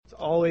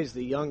always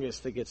the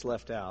youngest that gets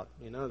left out.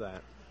 You know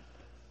that.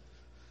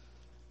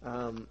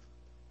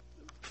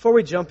 Before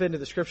we jump into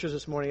the scriptures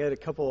this morning, I had a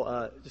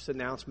couple just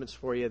announcements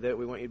for you that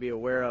we want you to be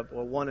aware of.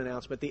 Well, one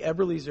announcement. The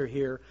Eberlys are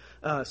here.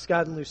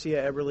 Scott and Lucia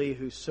Eberly,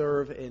 who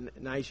serve in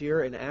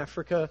Niger in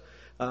Africa,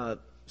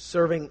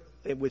 serving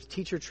with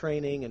teacher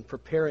training and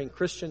preparing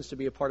Christians to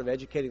be a part of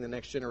educating the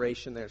next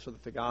generation there so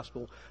that the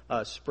gospel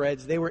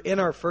spreads. They were in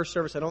our first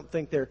service. I don't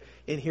think they're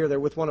in here. They're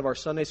with one of our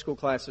Sunday school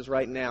classes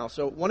right now.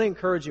 So I want to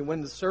encourage you,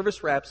 when the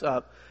service wraps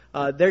up,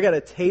 they've got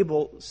a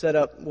table set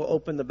up. We'll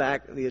open the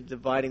back, the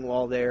dividing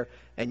wall there,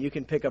 and you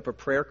can pick up a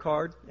prayer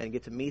card and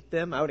get to meet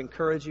them. I would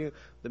encourage you.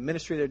 The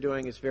ministry they're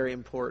doing is very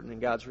important, and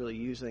God's really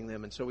using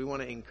them. And so we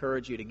want to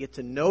encourage you to get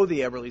to know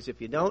the Eberlys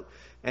if you don't.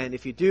 And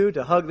if you do,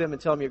 to hug them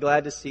and tell them you're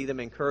glad to see them,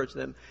 encourage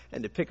them,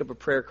 and to pick up a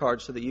prayer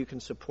card so that you can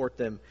support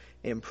them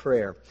in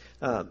prayer.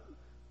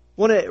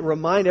 Want to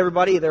remind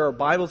everybody there are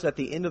Bibles at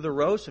the end of the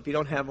row, so if you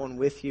don't have one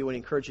with you, I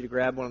encourage you to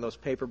grab one of those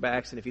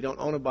paperbacks, and if you don't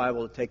own a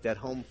Bible, to take that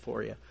home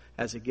for you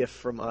as a gift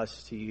from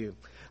us to you.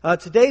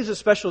 Today's a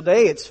special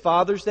day. It's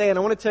Father's Day, and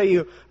I want to tell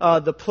you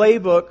the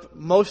playbook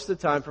most of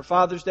the time for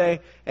Father's Day,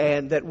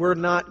 and that we're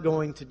not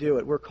going to do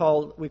it. We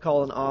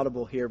call an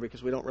audible here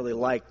because we don't really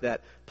like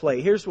that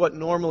play. Here's what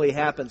normally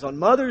happens. On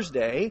Mother's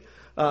Day,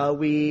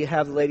 we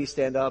have the ladies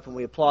stand up, and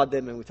we applaud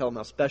them, and we tell them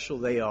how special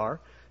they are,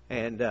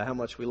 and how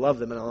much we love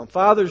them. And on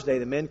Father's Day,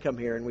 the men come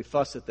here, and we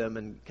fuss at them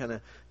and kind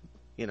of,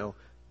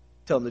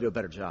 tell them to do a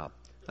better job.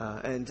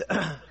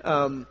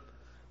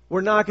 We're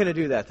not going to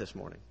do that this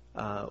morning.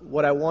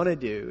 What I want to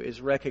do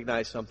is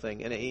recognize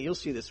something, and you'll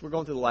see this. We're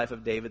going through the life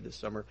of David this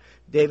summer.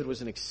 David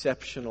was an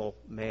exceptional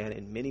man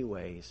in many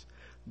ways,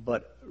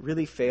 but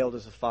really failed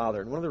as a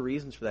father. And one of the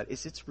reasons for that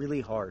is it's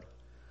really hard.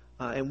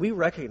 And we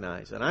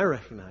recognize, and I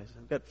recognize,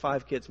 I've got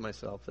 5 kids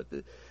myself, that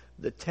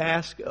the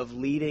task of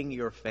leading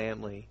your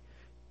family,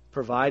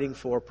 providing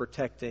for,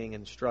 protecting,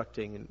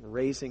 instructing, and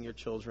raising your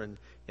children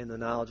in the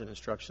knowledge and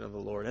instruction of the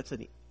Lord, that's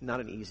not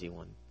an easy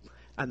one.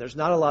 And there's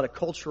not a lot of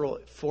cultural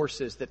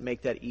forces that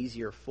make that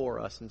easier for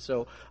us. And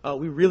so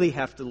we really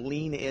have to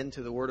lean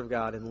into the Word of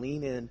God and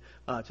lean in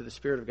to the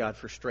Spirit of God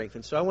for strength.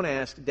 And so I want to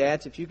ask,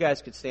 dads, if you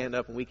guys could stand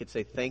up and we could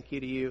say thank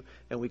you to you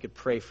and we could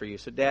pray for you.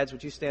 So dads,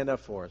 would you stand up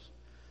for us?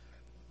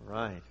 All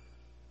right.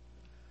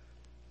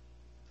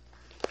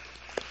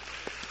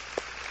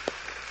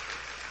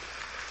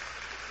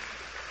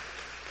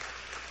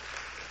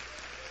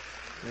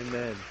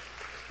 Amen.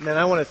 Man,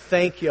 I want to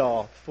thank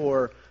y'all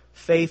for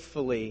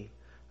faithfully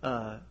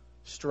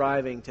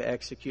striving to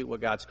execute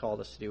what God's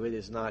called us to do. It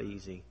is not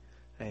easy.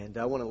 And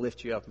I want to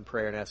lift you up in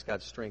prayer and ask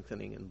God's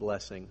strengthening and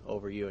blessing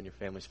over you and your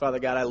families. Father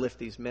God, I lift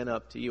these men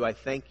up to you. I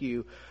thank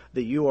you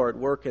that you are at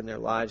work in their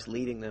lives,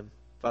 leading them.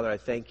 Father, I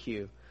thank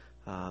you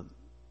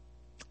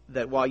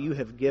that while you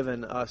have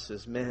given us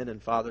as men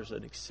and fathers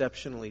an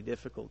exceptionally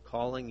difficult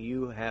calling,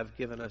 you have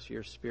given us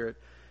your Spirit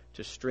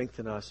to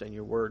strengthen us and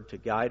your word to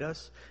guide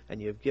us. And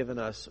you have given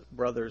us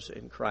brothers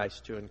in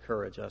Christ to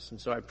encourage us.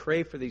 And so I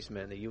pray for these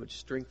men that you would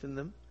strengthen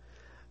them,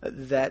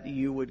 that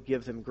you would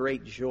give them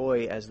great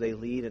joy as they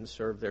lead and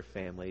serve their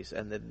families,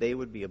 and that they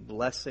would be a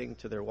blessing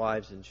to their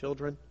wives and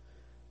children,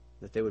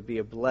 that they would be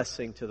a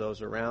blessing to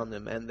those around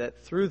them, and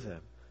that through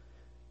them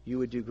you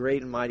would do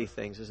great and mighty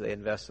things as they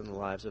invest in the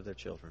lives of their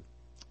children.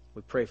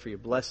 We pray for your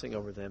blessing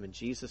over them. In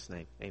Jesus'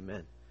 name,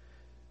 amen.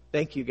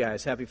 Thank you,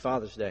 guys. Happy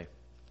Father's Day.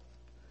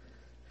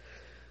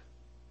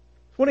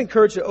 I want to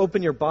encourage you to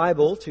open your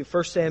Bible to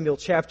 1 Samuel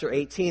chapter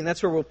 18.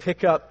 That's where we'll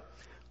pick up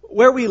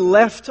where we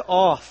left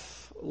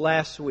off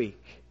last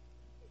week.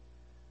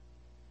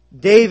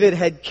 David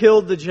had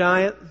killed the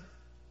giant.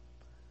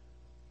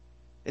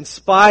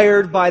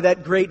 Inspired by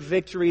that great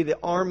victory, the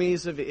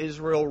armies of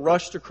Israel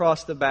rushed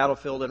across the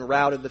battlefield and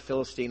routed the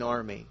Philistine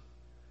army.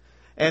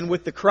 And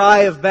with the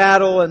cry of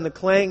battle and the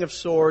clang of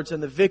swords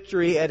and the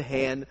victory at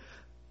hand,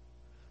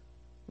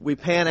 we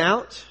pan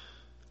out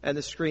and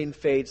the screen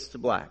fades to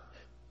black.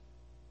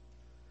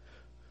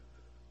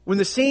 When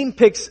the scene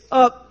picks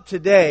up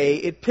today,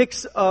 it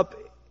picks up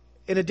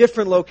in a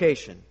different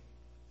location.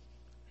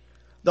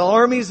 The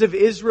armies of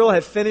Israel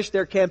have finished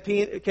their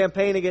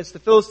campaign against the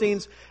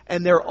Philistines,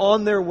 and they're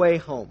on their way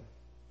home.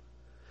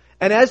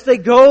 And as they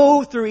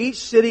go through each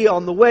city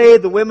on the way,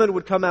 the women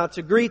would come out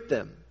to greet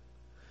them.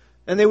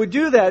 And they would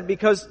do that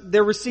because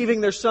they're receiving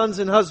their sons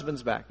and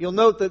husbands back. You'll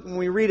note that when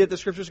we read it, the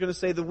Scripture is going to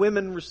say the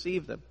women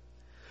receive them.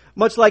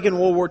 Much like in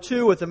World War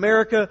II with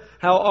America,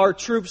 how our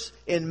troops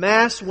en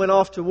masse went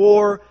off to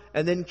war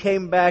and then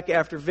came back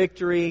after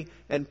victory,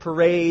 and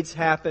parades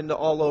happened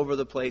all over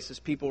the place as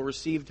people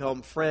received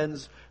home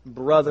friends,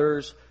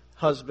 brothers,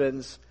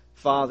 husbands,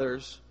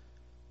 fathers,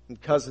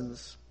 and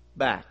cousins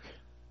back.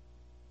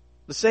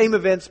 The same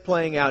event's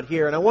playing out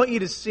here, and I want you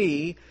to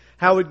see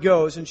how it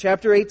goes in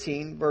chapter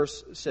 18,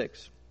 verse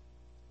 6.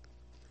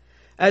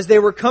 As they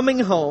were coming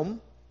home,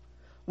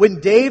 when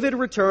David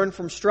returned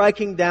from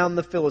striking down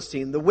the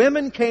Philistine, the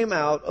women came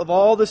out of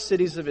all the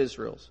cities of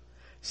Israel,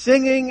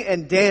 singing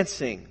and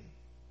dancing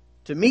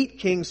to meet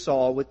King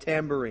Saul with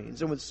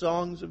tambourines and with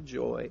songs of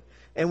joy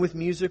and with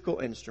musical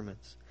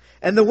instruments.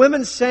 And the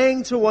women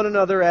sang to one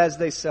another as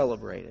they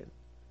celebrated.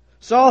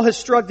 Saul has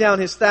struck down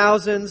his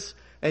thousands,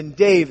 and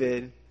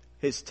David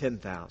his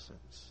 10,000s.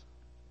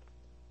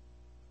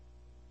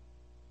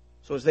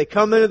 So as they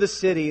come into the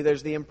city,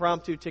 there's the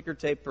impromptu ticker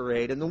tape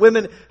parade, and the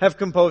women have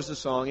composed a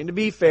song. And to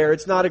be fair,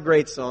 it's not a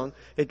great song.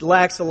 It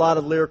lacks a lot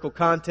of lyrical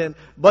content,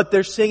 but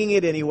they're singing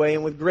it anyway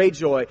and with great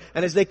joy.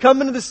 And as they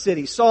come into the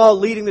city, Saul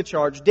leading the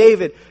charge,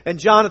 David and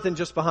Jonathan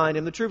just behind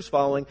him, the troops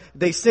following,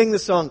 they sing the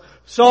song,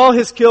 Saul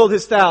has killed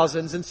his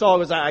thousands, and Saul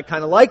goes, I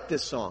kind of like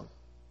this song.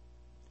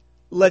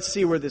 Let's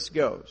see where this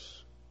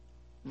goes.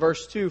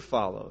 Verse 2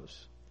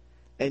 follows,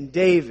 and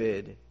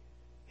David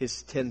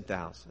his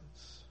 10,000s.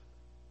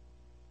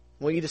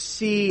 I want you to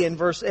see in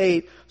verse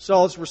 8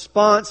 Saul's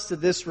response to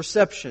this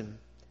reception.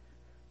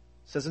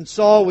 It says, and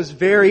Saul was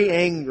very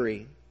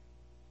angry,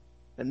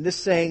 and this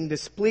saying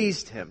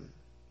displeased him.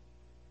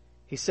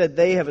 He said,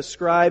 they have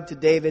ascribed to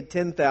David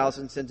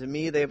 10,000s, and to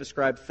me they have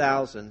ascribed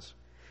thousands.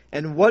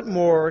 And what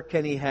more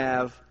can he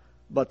have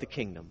but the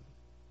kingdom?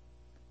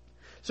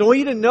 So I want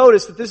you to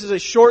notice that this is a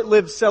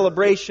short-lived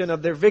celebration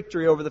of their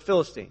victory over the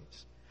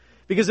Philistines.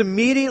 Because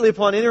immediately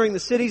upon entering the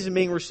cities and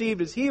being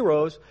received as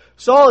heroes,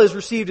 Saul is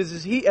received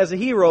as a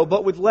hero,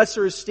 but with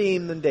lesser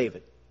esteem than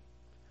David.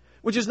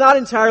 Which is not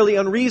entirely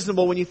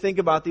unreasonable when you think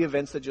about the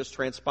events that just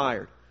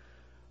transpired.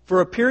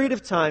 For a period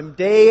of time,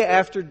 day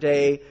after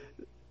day,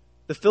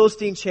 the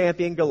Philistine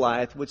champion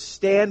Goliath would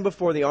stand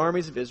before the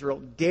armies of Israel,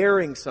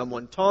 daring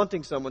someone,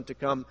 taunting someone to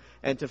come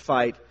and to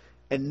fight,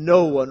 and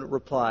no one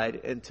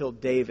replied until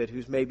David,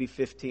 who's maybe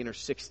 15 or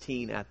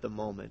 16 at the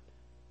moment,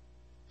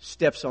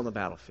 steps on the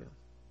battlefield.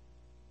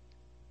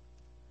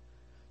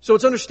 So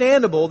it's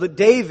understandable that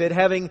David,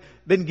 having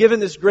been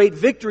given this great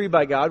victory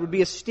by God, would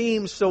be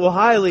esteemed so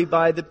highly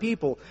by the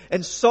people.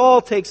 And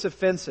Saul takes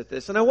offense at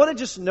this. And I want to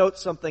just note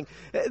something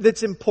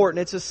that's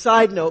important. It's a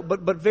side note,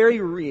 but very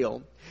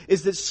real,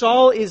 is that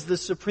Saul is the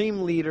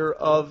supreme leader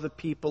of the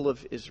people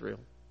of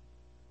Israel.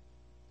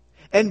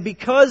 And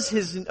because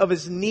of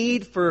his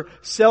need for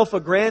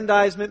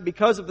self-aggrandizement,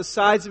 because of the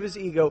size of his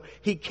ego,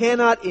 he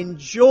cannot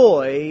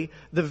enjoy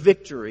the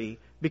victory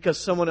because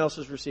someone else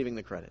is receiving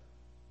the credit.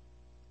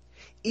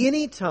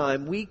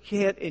 Anytime we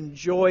can't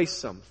enjoy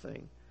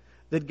something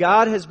that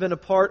God has been a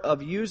part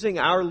of using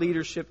our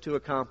leadership to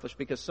accomplish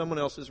because someone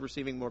else is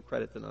receiving more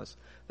credit than us,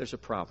 there's a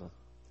problem.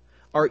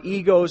 Our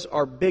egos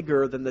are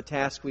bigger than the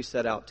task we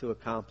set out to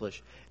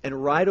accomplish.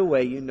 And right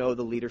away, you know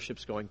the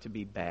leadership's going to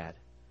be bad.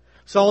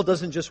 Saul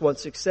doesn't just want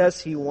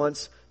success, he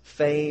wants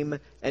fame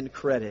and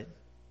credit.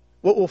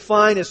 What we'll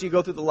find as you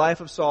go through the life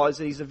of Saul is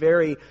that he's a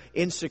very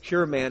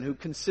insecure man who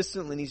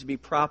consistently needs to be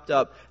propped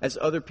up as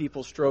other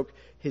people stroke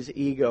his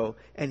ego,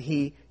 and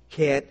he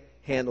can't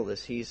handle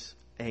this. He's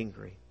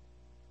angry.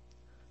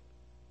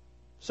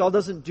 Saul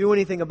doesn't do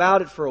anything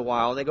about it for a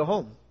while, and they go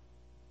home.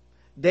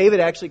 David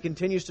actually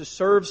continues to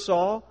serve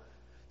Saul.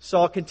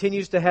 Saul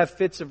continues to have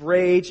fits of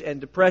rage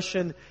and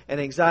depression and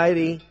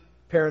anxiety,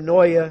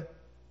 paranoia,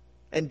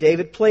 and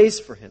David plays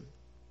for him.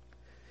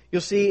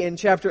 You'll see in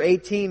chapter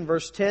 18,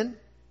 verse 10,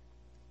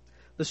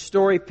 the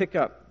story pick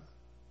up.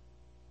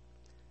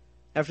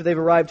 After they've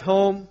arrived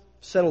home,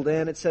 settled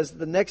in, it says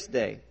the next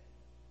day,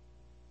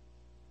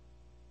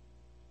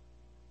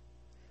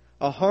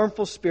 a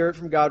harmful spirit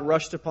from God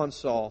rushed upon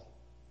Saul,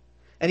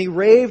 and he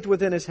raved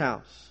within his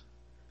house,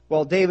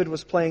 while David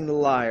was playing the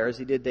lyre as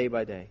he did day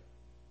by day.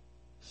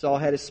 Saul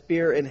had a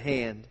spear in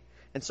hand,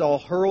 and Saul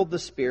hurled the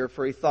spear,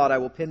 for he thought, I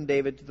will pin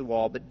David to the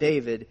wall, but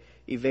David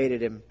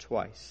evaded him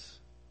twice.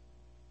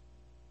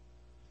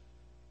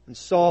 And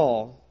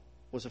Saul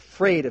was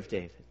afraid of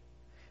David,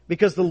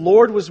 because the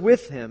Lord was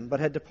with him, but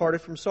had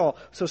departed from Saul.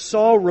 So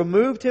Saul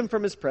removed him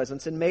from his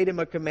presence and made him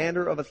a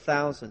commander of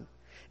 1,000.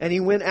 And he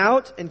went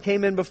out and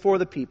came in before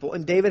the people,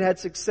 and David had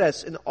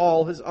success in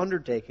all his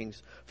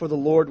undertakings, for the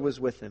Lord was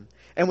with him.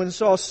 And when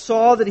Saul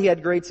saw that he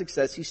had great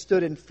success, he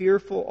stood in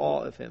fearful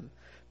awe of him.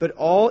 But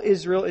all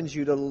Israel and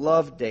Judah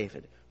loved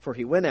David, for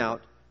he went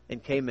out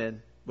and came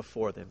in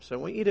before them. So I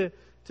want you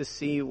to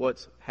see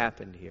what's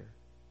happened here.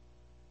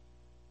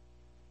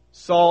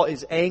 Saul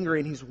is angry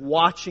and he's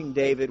watching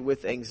David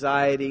with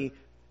anxiety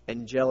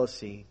and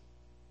jealousy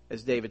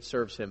as David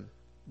serves him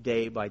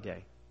day by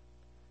day.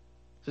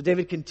 So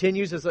David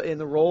continues in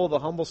the role of a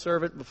humble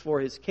servant before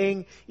his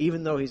king,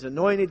 even though he's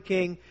anointed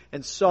king.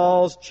 And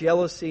Saul's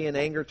jealousy and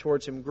anger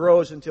towards him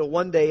grows until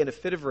one day, in a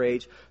fit of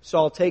rage,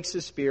 Saul takes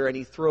his spear and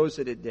he throws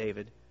it at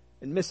David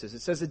and misses.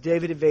 It says that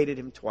David evaded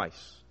him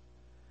twice,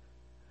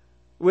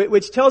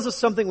 which tells us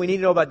something we need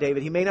to know about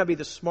David. He may not be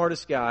the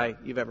smartest guy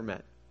you've ever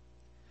met.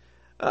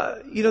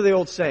 You know the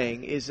old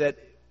saying is that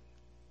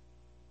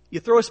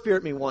you throw a spear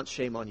at me once,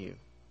 shame on you.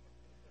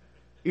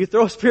 You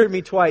throw a spear at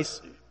me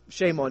twice,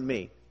 shame on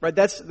me. Right?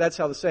 That's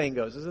how the saying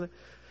goes, isn't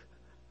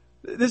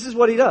it? This is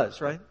what he does,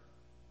 right?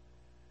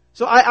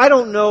 So I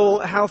don't know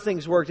how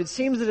things worked. It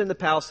seems that in the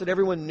palace that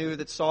everyone knew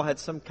that Saul had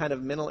some kind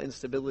of mental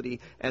instability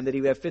and that he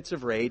would have fits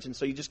of rage. And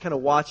so you just kind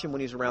of watch him when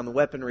he's around the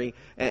weaponry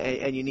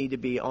and you need to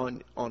be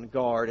on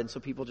guard. And so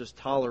people just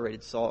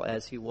tolerated Saul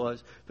as he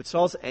was. But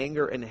Saul's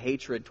anger and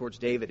hatred towards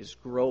David is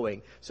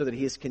growing so that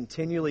he is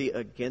continually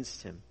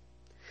against him.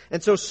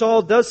 And so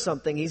Saul does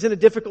something. He's in a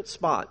difficult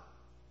spot.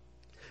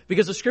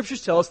 Because the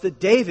Scriptures tell us that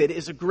David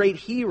is a great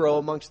hero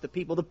amongst the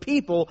people. The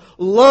people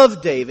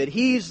love David.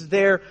 He's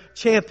their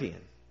champion.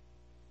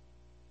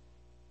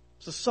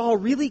 So Saul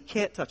really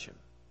can't touch him.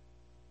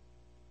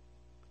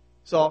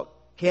 Saul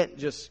can't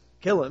just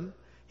kill him.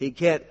 He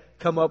can't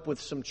come up with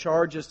some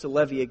charges to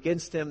levy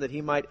against him that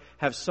he might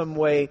have some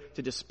way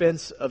to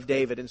dispense of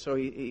David. And so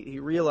he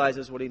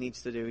realizes what he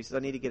needs to do. He says, I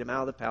need to get him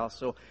out of the palace.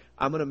 So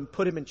I'm going to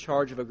put him in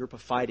charge of a group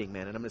of fighting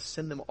men. And I'm going to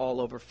send them all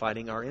over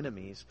fighting our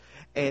enemies.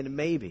 And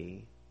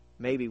maybe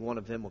one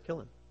of them will kill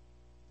him.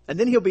 And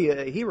then he'll be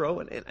a hero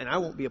and I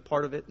won't be a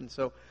part of it. And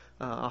so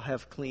I'll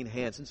have clean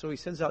hands. And so he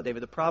sends out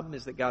David. The problem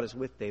is that God is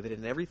with David.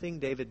 And everything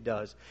David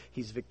does,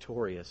 he's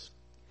victorious.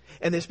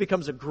 And this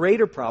becomes a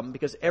greater problem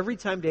because every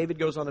time David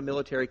goes on a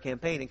military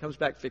campaign and comes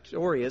back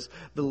victorious,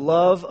 the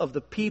love of the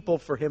people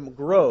for him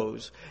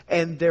grows.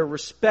 And their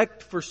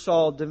respect for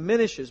Saul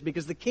diminishes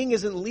because the king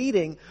isn't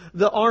leading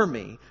the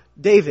army.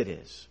 David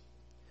is.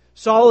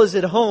 Saul is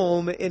at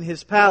home in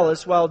his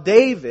palace while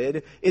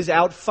David is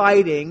out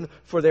fighting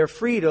for their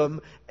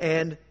freedom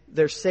and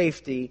their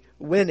safety,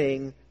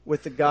 winning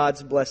with the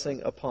God's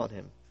blessing upon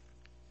him.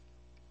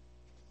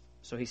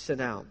 So he's sent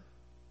out.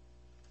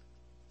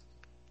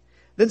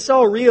 Then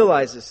Saul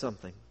realizes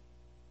something.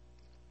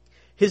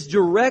 His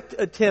direct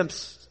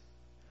attempts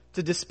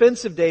to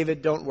dispense of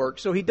David don't work.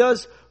 So he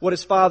does what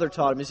his father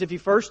taught him, is if you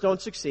first don't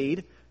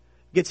succeed,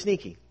 get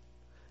sneaky.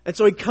 And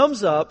so he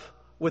comes up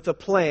with a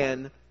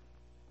plan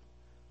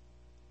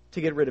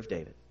to get rid of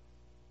David.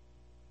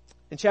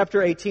 In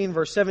chapter 18,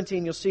 verse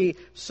 17, you'll see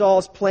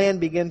Saul's plan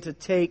begin to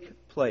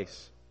take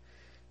place.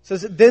 It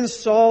says, Then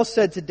Saul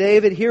said to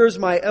David, Here is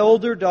my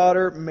elder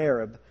daughter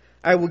Merab.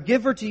 I will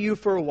give her to you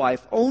for a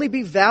wife. Only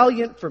be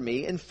valiant for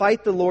me and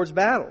fight the Lord's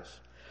battles.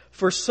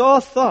 For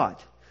Saul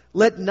thought,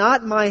 Let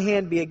not my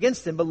hand be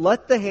against him, but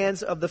let the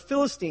hands of the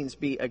Philistines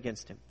be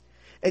against him.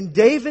 And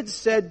David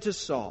said to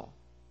Saul,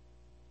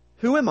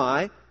 Who am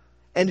I,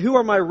 and who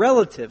are my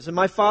relatives and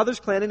my father's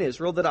clan in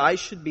Israel, that I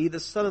should be the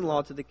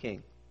son-in-law to the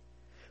king?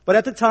 But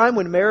at the time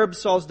when Merab,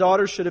 Saul's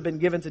daughter, should have been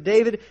given to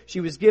David, she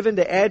was given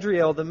to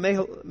Adriel the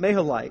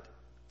Mahalite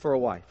for a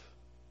wife.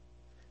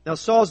 Now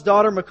Saul's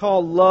daughter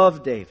Michal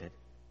loved David.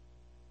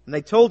 And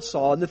they told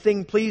Saul, and the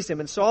thing pleased him.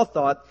 And Saul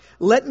thought,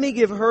 Let me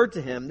give her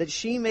to him, that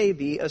she may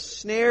be a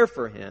snare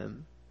for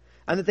him,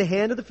 and that the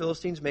hand of the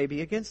Philistines may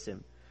be against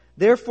him.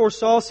 Therefore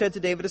Saul said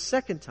to David a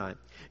second time,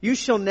 You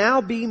shall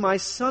now be my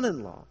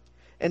son-in-law.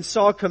 And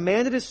Saul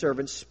commanded his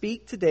servants,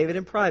 Speak to David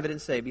in private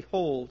and say,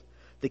 Behold,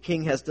 the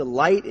king has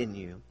delight in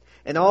you,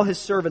 and all his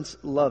servants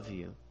love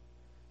you.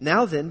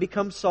 Now then,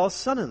 become Saul's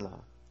son-in-law.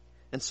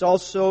 And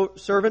Saul's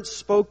servants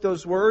spoke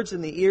those words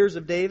in the ears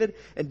of David.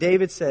 And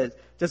David said,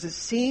 Does it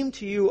seem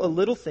to you a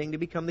little thing to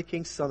become the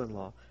king's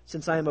son-in-law,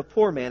 since I am a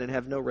poor man and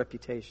have no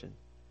reputation?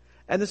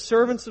 And the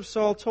servants of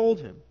Saul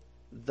told him,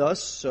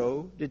 Thus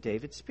so did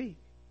David speak.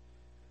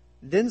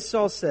 Then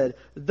Saul said,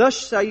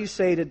 Thus shall you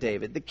say to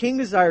David, The king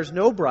desires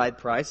no bride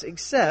price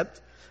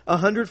except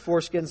 100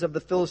 foreskins of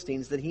the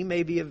Philistines, that he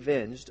may be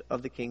avenged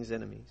of the king's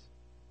enemies.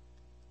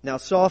 Now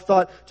Saul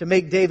thought to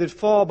make David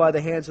fall by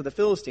the hands of the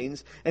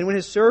Philistines. And when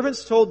his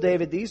servants told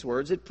David these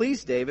words, it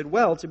pleased David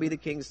well to be the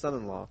king's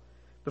son-in-law.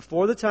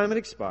 Before the time had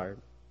expired,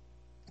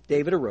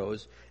 David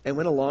arose and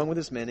went along with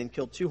his men and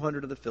killed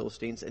 200 of the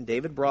Philistines. And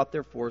David brought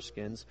their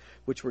foreskins,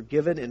 which were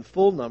given in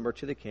full number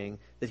to the king,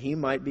 that he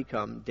might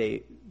become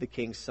the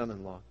king's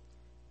son-in-law.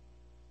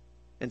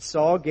 And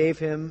Saul gave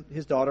him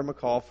his daughter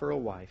Michal for a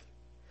wife.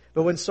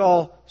 But when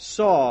Saul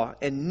saw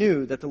and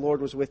knew that the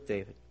Lord was with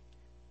David,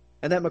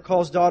 and that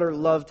Michal's daughter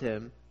loved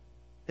him,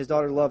 his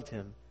daughter loved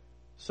him,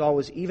 Saul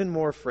was even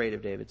more afraid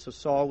of David. So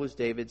Saul was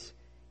David's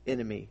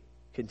enemy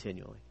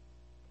continually.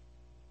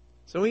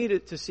 So we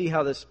need to see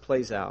how this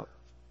plays out.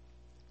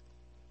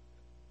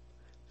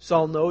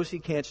 Saul knows he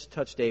can't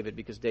touch David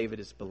because David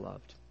is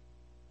beloved.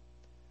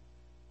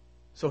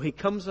 So he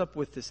comes up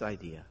with this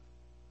idea.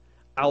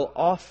 I'll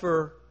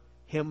offer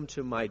him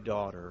to my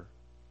daughter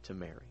to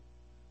marry.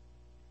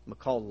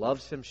 Michal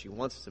loves him. She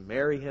wants to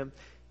marry him.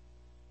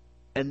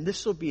 And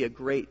this will be a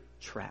great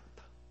trap.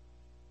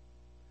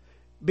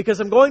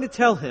 Because I'm going to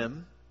tell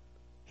him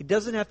he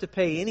doesn't have to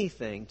pay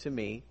anything to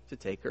me to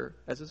take her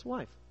as his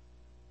wife.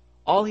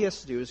 All he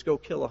has to do is go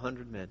kill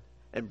 100 men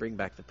and bring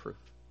back the proof.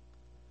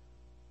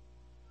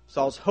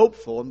 Saul's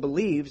hopeful and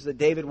believes that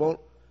David won't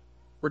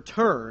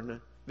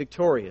return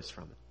victorious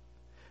from it.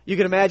 You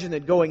can imagine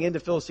that going into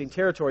Philistine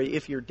territory,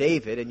 if you're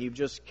David and you've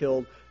just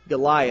killed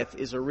Goliath,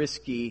 is a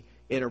risky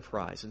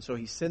enterprise. And so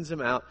he sends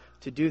him out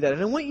to do that.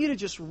 And I want you to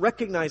just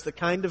recognize the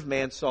kind of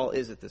man Saul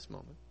is at this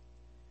moment.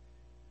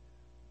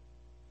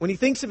 When he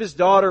thinks of his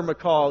daughter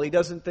Michal, he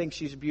doesn't think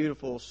she's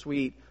beautiful,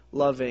 sweet,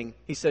 loving,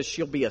 he says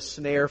she'll be a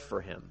snare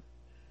for him.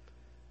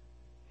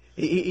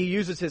 He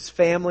uses his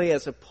family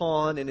as a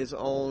pawn in his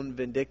own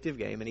vindictive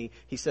game. And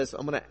he says,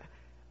 I'm going to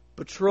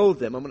betroth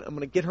them. I'm going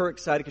to get her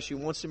excited because she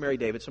wants to marry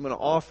David. So I'm going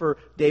to offer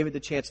David the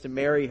chance to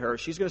marry her.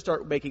 She's going to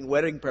start making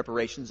wedding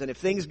preparations. And if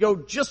things go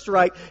just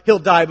right, he'll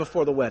die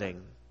before the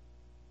wedding.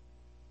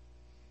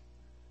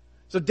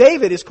 So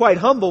David is quite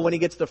humble when he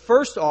gets the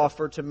first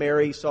offer to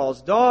marry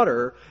Saul's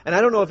daughter. And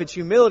I don't know if it's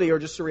humility or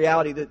just the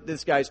reality that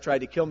this guy's tried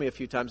to kill me a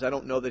few times. I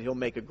don't know that he'll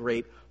make a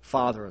great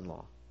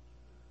father-in-law.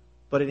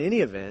 But in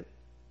any event,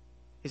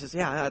 he says,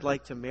 yeah, I'd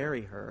like to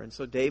marry her. And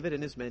so David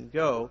and his men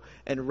go.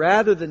 And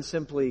rather than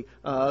simply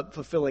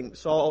fulfilling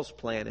Saul's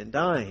plan and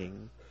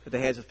dying at the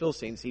hands of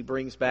Philistines, he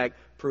brings back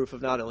proof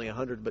of not only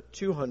 100 but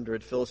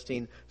 200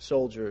 Philistine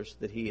soldiers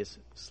that he has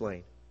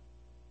slain.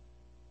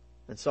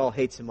 And Saul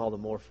hates him all the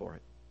more for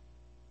it.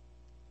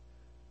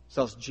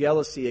 Saul's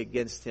jealousy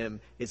against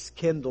him is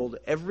kindled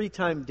every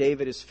time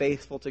David is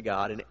faithful to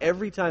God. And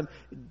every time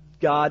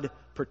God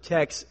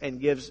protects and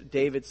gives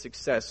David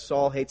success,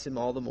 Saul hates him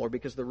all the more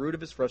because the root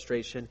of his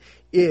frustration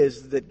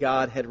is that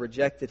God had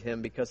rejected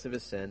him because of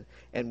his sin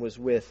and was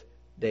with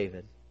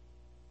David.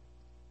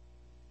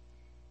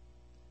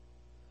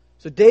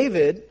 So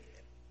David,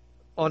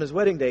 on his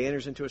wedding day,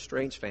 enters into a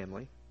strange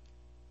family.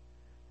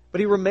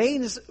 But he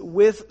remains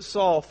with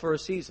Saul for a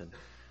season.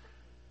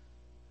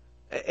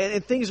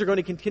 And things are going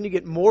to continue to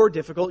get more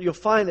difficult. You'll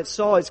find that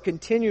Saul is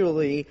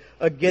continually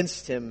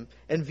against him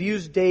and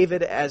views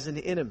David as an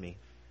enemy.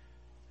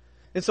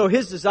 And so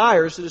his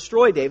desire is to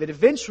destroy David.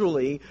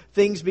 Eventually,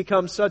 things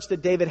become such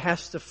that David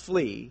has to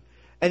flee,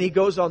 and he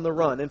goes on the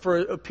run. And for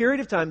a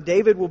period of time,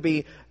 David will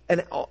be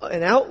an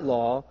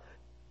outlaw,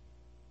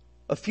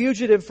 a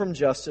fugitive from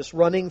justice,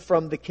 running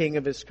from the king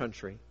of his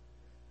country.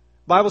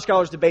 Bible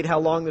scholars debate how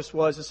long this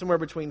was. It's somewhere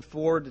between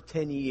 4 to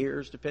 10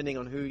 years, depending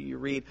on who you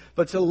read.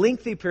 But it's a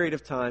lengthy period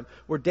of time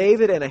where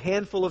David and a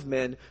handful of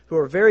men who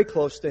are very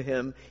close to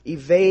him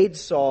evade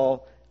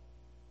Saul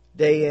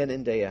day in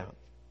and day out.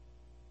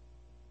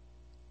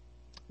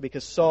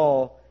 Because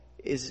Saul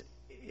is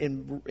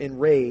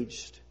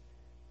enraged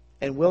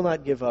and will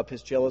not give up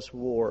his jealous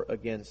war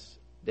against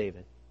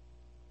David.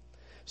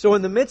 So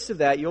in the midst of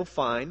that, you'll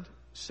find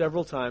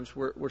several times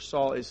where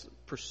Saul is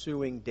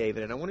pursuing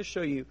David. And I want to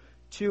show you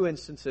 2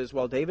 instances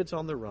while David's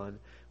on the run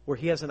where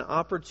he has an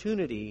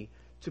opportunity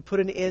to put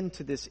an end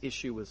to this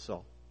issue with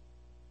Saul.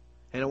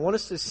 And I want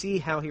us to see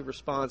how he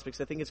responds because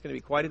I think it's going to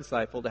be quite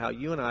insightful to how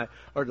you and I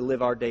are to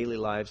live our daily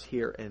lives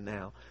here and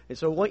now. And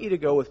so I want you to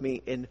go with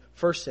me in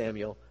 1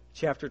 Samuel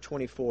chapter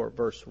 24,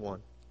 verse 1.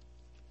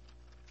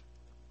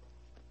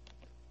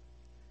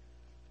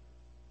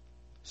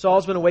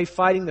 Saul's been away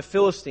fighting the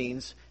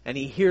Philistines and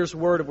he hears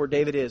word of where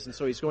David is. And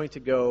so he's going to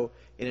go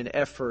in an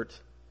effort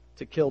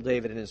to kill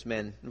David and his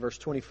men. In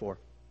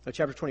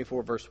chapter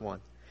 24, verse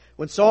 1.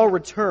 When Saul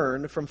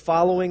returned from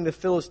following the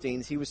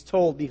Philistines, he was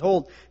told,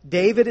 "Behold,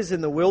 David is in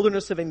the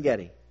wilderness of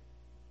En-Gedi."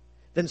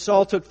 Then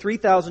Saul took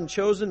 3,000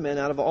 chosen men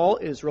out of all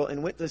Israel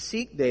and went to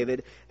seek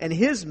David and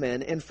his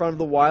men in front of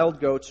the wild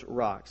goats'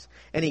 rocks.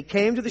 And he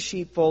came to the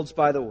sheepfolds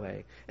by the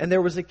way, and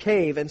there was a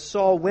cave, and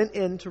Saul went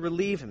in to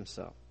relieve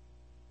himself.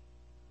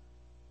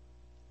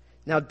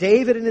 Now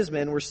David and his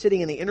men were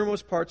sitting in the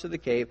innermost parts of the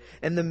cave,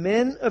 and the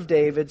men of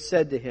David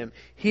said to him,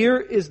 "Here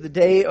is the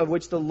day of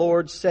which the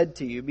Lord said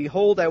to you,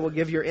 Behold, I will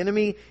give your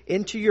enemy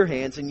into your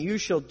hands, and you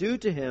shall do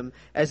to him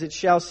as it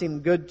shall seem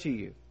good to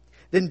you."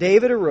 Then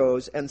David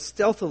arose and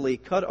stealthily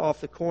cut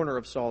off the corner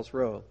of Saul's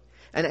robe.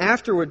 And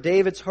afterward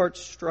David's heart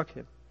struck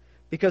him,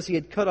 because he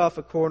had cut off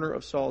a corner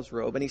of Saul's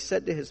robe. And he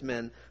said to his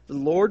men, "The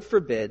Lord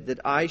forbid that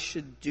I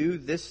should do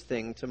this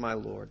thing to my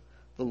Lord,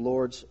 the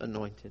Lord's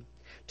anointed,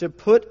 to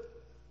put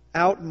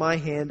out my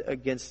hand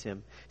against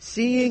him,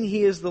 seeing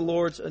he is the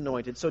Lord's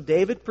anointed." So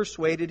David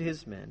persuaded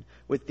his men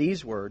with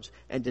these words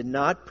and did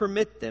not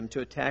permit them to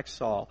attack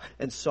Saul.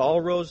 And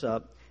Saul rose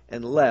up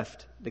and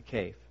left the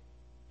cave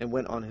and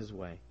went on his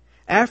way.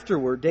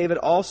 Afterward, David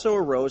also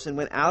arose and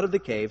went out of the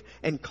cave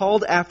and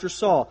called after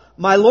Saul,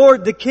 "My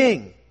Lord the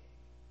king."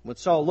 When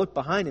Saul looked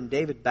behind him,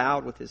 David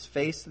bowed with his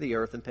face to the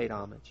earth and paid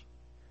homage.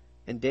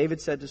 And David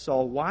said to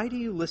Saul, "Why do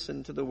you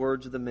listen to the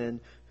words of the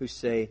men who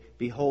say,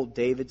 Behold,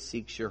 David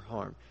seeks your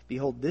harm?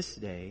 Behold, this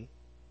day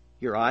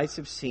your eyes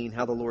have seen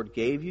how the Lord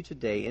gave you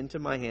today into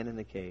my hand in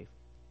the cave.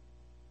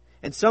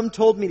 And some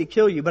told me to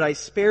kill you, but I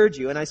spared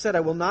you. And I said,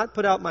 I will not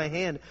put out my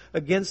hand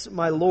against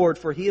my Lord,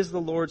 for he is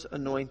the Lord's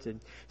anointed.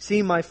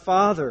 See, my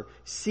father,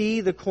 see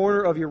the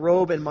corner of your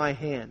robe in my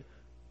hand.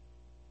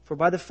 For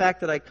by the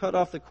fact that I cut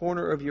off the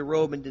corner of your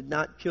robe and did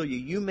not kill you,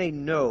 you may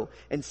know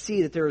and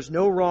see that there is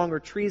no wrong or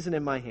treason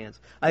in my hands.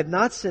 I have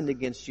not sinned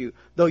against you,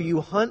 though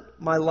you hunt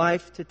my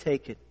life to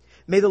take it.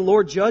 May the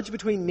Lord judge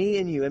between me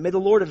and you, and may the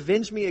Lord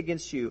avenge me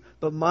against you,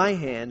 but my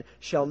hand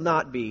shall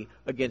not be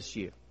against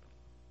you."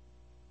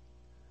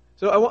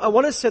 So I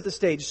want to set the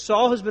stage.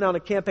 Saul has been on a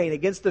campaign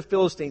against the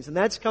Philistines, and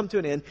that's come to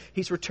an end.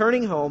 He's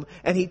returning home,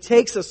 and he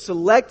takes a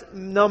select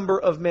number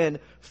of men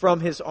from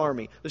his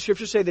army. The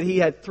scriptures say that he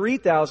had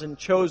 3,000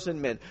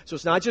 chosen men. So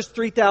it's not just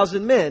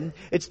 3,000 men,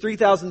 it's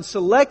 3,000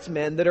 select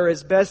men that are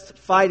his best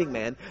fighting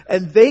men.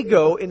 And they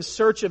go in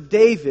search of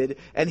David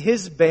and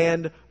his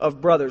band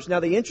of brothers. Now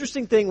the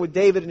interesting thing with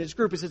David and his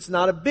group is it's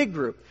not a big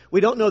group.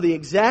 We don't know the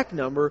exact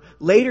number.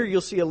 Later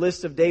you'll see a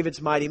list of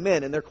David's mighty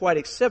men, and they're quite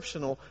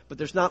exceptional, but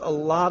there's not a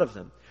lot of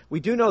them. We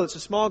do know it's a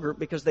small group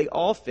because they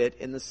all fit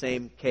in the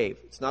same cave.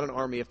 It's not an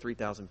army of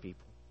 3,000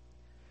 people.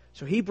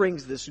 So he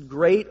brings this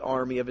great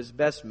army of his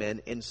best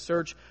men in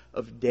search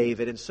of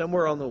David. And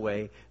somewhere on the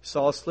way,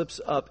 Saul slips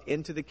up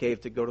into the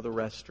cave to go to the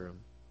restroom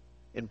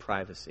in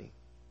privacy.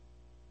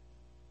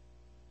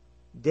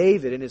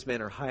 David and his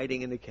men are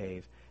hiding in the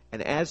cave.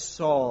 And as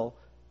Saul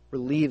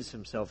relieves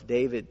himself,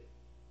 David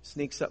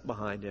sneaks up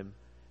behind him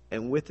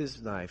and with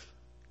his knife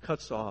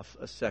cuts off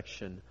a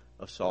section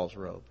of Saul's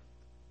robe.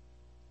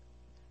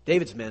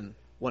 David's men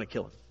want to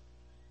kill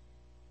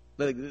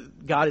him.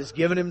 God has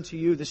given him to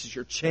you. This is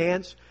your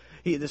chance.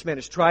 This man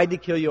has tried to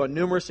kill you on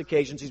numerous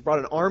occasions. He's brought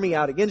an army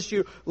out against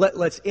you.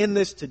 Let's end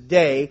this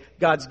today.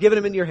 God's given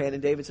him in your hand.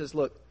 And David says,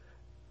 look,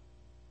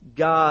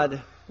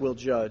 God will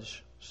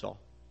judge Saul.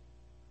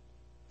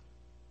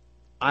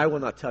 I will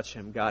not touch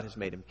him. God has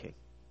made him king.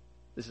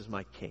 This is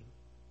my king.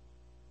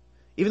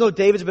 Even though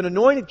David's been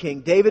anointed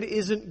king, David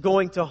isn't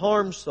going to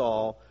harm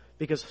Saul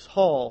because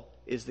Saul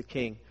is the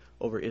king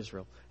over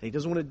Israel. And he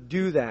doesn't want to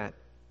do that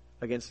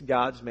against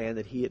God's man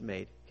that he had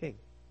made king.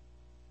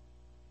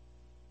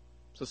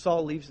 So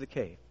Saul leaves the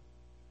cave.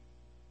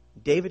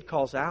 David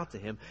calls out to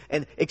him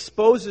and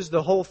exposes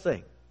the whole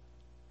thing.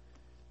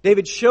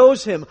 David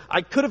shows him,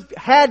 I could have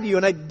had you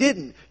and I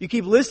didn't. You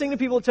keep listening to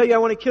people tell you I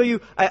want to kill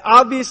you. I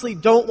obviously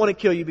don't want to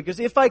kill you because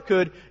if I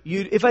could,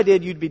 if I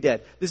did, you'd be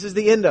dead. This is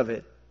the end of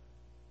it.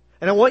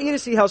 And I want you to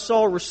see how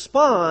Saul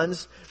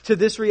responds to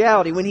this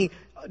reality when he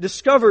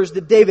discovers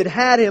that David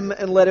had him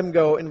and let him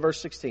go in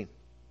verse 16.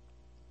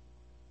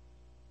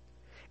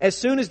 As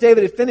soon as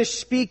David had finished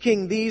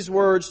speaking these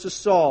words to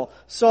Saul,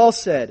 Saul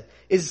said,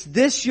 "Is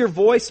this your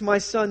voice, my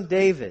son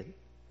David?"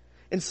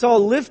 And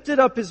Saul lifted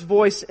up his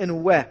voice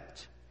and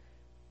wept.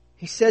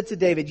 He said to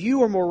David,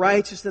 "You are more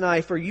righteous than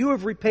I, for you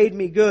have repaid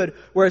me good,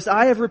 whereas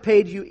I have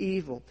repaid you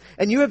evil.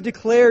 And you have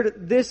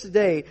declared this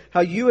day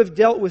how you have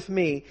dealt with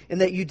me, and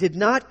that you did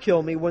not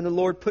kill me when the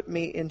Lord put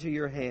me into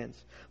your hands.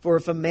 For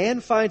if a man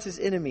finds his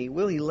enemy,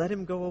 will he let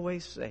him go away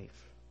safe?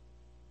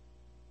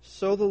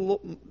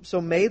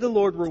 So may the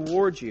Lord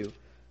reward you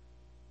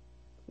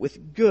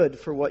with good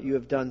for what you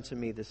have done to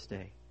me this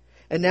day.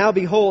 And now,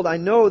 behold, I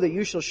know that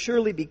you shall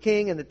surely be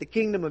king, and that the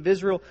kingdom of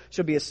Israel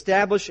shall be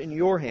established in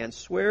your hands.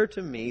 Swear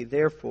to me,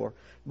 therefore,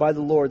 by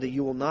the Lord, that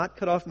you will not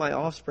cut off my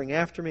offspring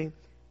after me,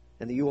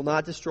 and that you will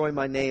not destroy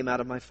my name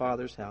out of my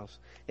father's house."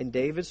 And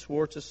David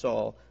swore to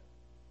Saul.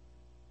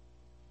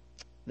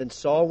 Then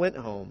Saul went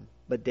home,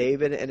 but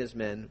David and his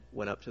men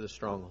went up to the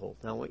stronghold.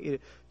 Now I want you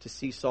to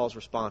see Saul's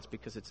response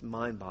because it's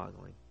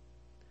mind-boggling.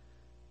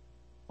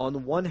 On the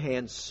one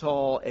hand,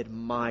 Saul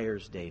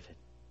admires David.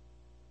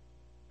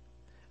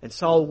 And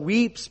Saul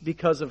weeps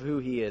because of who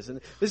he is.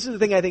 And this is the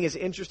thing I think is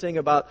interesting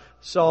about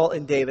Saul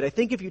and David. I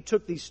think if you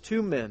took these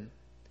two men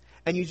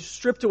and you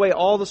stripped away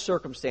all the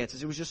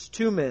circumstances, it was just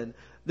two men,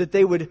 that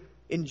they would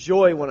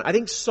enjoy one another. I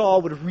think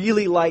Saul would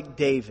really like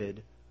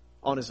David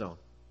on his own.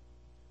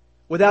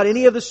 Without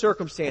any of the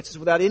circumstances,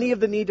 without any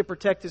of the need to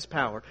protect his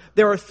power.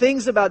 There are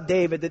things about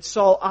David that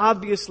Saul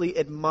obviously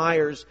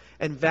admires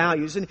and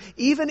values. And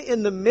even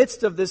in the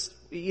midst of this,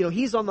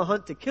 he's on the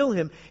hunt to kill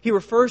him, he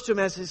refers to him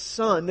as his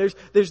son.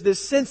 There's this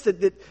sense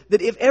that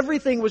if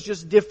everything was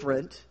just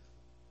different,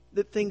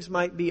 that things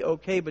might be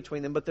okay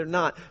between them, but they're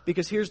not.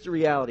 Because here's the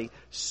reality.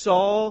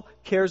 Saul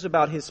cares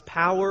about his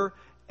power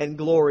and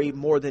glory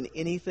more than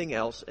anything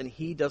else, and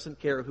he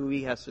doesn't care who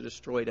he has to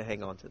destroy to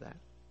hang on to that.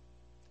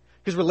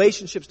 Because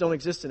relationships don't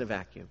exist in a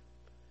vacuum.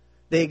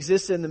 They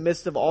exist in the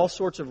midst of all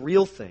sorts of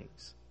real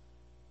things.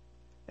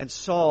 And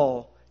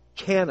Saul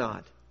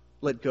cannot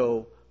let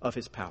go of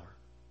his power.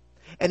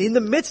 And in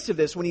the midst of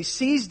this, when he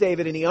sees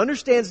David and he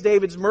understands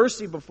David's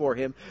mercy before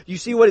him, you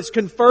see what is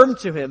confirmed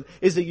to him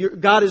is that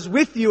God is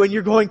with you and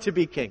you're going to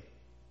be king.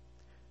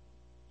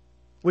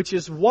 Which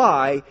is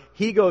why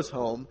he goes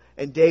home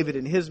and David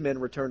and his men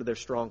return to their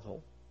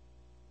stronghold.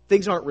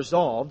 Things aren't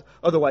resolved,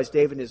 otherwise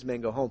David and his men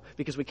go home,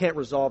 because we can't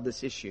resolve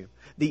this issue.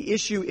 The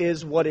issue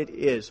is what it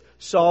is.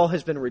 Saul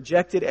has been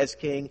rejected as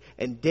king,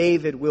 and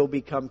David will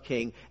become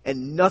king,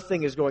 and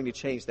nothing is going to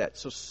change that.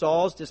 So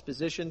Saul's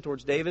disposition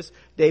towards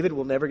David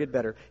will never get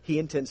better. He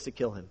intends to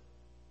kill him.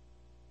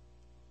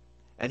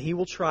 And he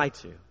will try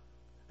to.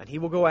 And he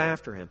will go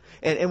after him.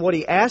 And what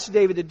he asked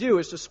David to do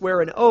is to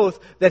swear an oath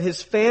that his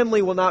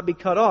family will not be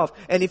cut off.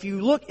 And if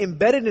you look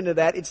embedded into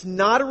that, it's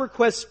not a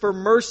request for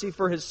mercy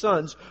for his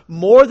sons,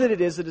 more than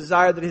it is a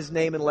desire that his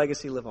name and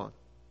legacy live on.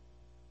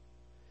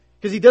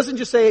 Because he doesn't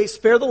just say,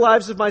 spare the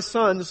lives of my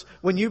sons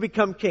when you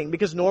become king.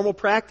 Because normal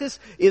practice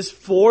is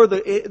for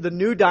the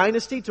new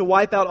dynasty to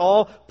wipe out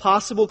all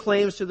possible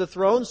claims to the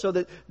throne so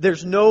that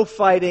there's no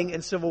fighting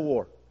and civil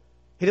war.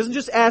 He doesn't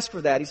just ask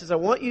for that. He says, I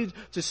want you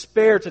to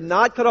spare, to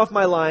not cut off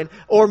my line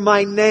or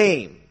my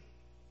name.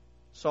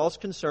 Saul's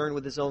concerned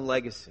with his own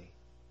legacy,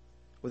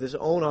 with his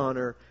own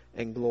honor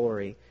and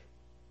glory.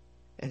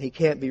 And he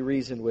can't be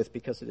reasoned with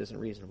because it isn't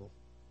reasonable.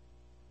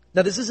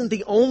 Now, this isn't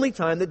the only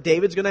time that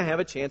David's going to have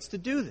a chance to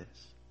do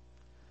this.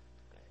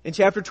 In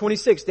chapter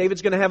 26,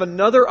 David's going to have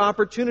another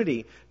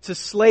opportunity to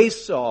slay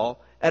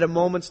Saul at a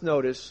moment's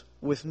notice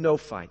with no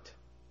fight.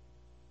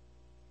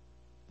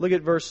 Look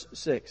at verse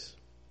 6.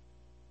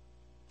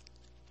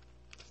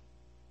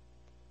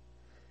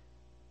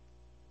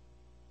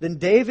 Then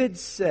David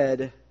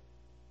said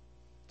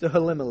to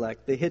Ahimelech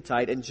the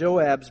Hittite and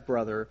Joab's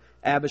brother,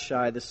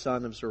 Abishai the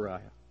son of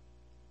Zeruiah,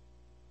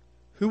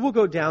 who will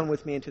go down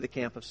with me into the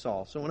camp of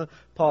Saul? So I want to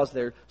pause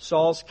there.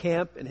 Saul's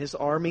camp and his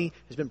army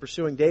has been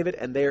pursuing David,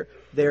 and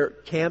they're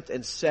camped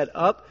and set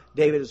up.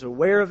 David is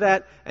aware of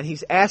that, and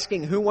he's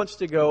asking who wants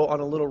to go on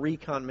a little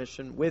recon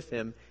mission with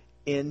him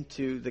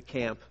into the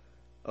camp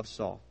of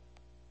Saul.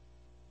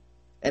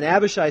 And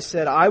Abishai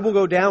said, I will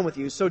go down with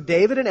you. So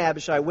David and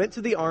Abishai went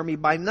to the army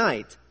by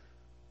night.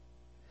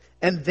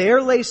 And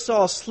there lay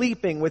Saul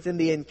sleeping within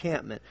the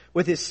encampment,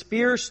 with his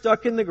spear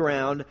stuck in the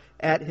ground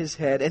at his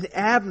head. And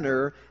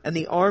Abner and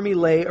the army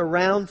lay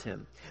around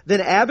him. Then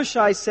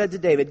Abishai said to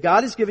David,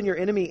 God has given your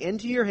enemy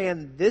into your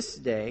hand this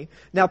day.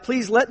 Now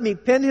please let me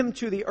pin him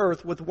to the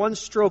earth with one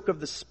stroke of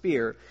the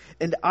spear,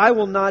 and I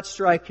will not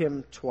strike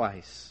him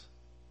twice.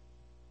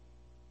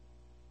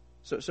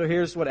 So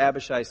here's what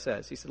Abishai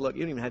says. He said, look,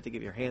 you don't even have to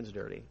get your hands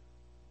dirty.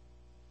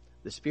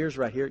 The spear's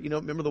right here. You know,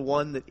 remember the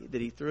one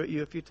that he threw at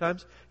you a few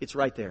times? It's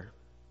right there.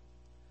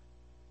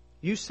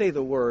 You say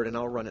the word and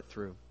I'll run it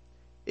through.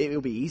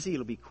 It'll be easy.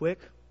 It'll be quick.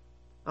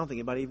 I don't think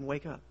anybody even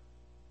wake up.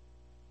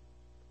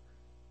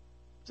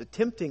 It's a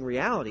tempting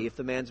reality if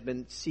the man's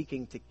been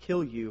seeking to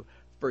kill you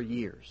for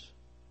years.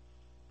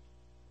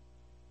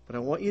 But I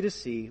want you to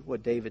see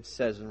what David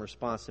says in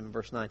response to him in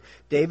verse 9.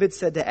 David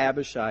said to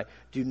Abishai,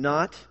 do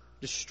not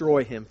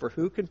destroy him, for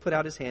who can put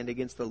out his hand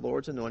against the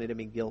Lord's anointed and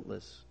be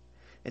guiltless?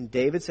 And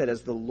David said,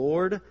 as the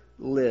Lord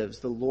lives,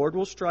 the Lord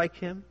will strike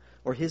him,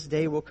 or his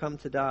day will come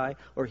to die,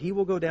 or he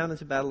will go down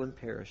into battle and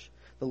perish.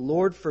 The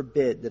Lord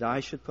forbid that I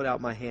should put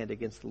out my hand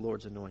against the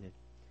Lord's anointed.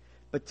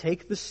 But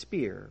take the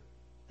spear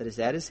that is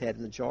at his head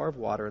and the jar of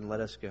water, and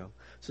let us go.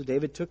 So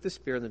David took the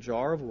spear and the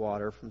jar of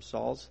water from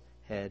Saul's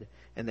head,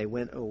 and they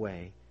went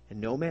away. And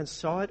no man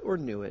saw it or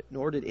knew it,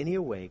 nor did any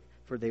awake,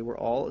 for they were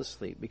all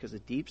asleep, because a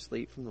deep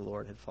sleep from the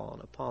Lord had fallen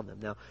upon them.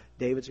 Now,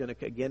 David's going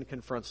to again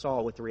confront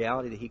Saul with the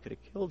reality that he could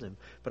have killed him.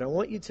 But I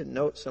want you to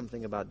note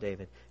something about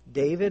David.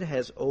 David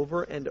has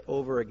over and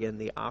over again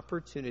the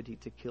opportunity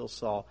to kill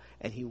Saul,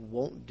 and he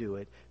won't do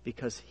it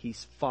because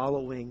he's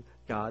following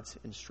God's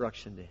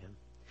instruction to him.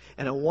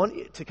 And I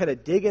want to kind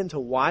of dig into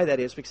why that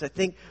is, because I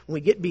think when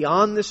we get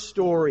beyond this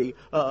story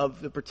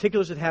of the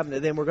particulars that happened to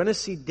them, we're going to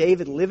see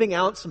David living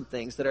out some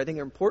things that I think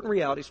are important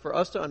realities for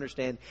us to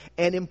understand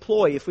and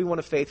employ if we want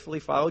to faithfully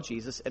follow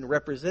Jesus and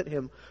represent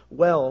him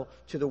well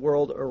to the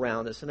world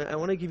around us. And I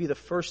want to give you the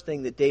first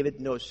thing that David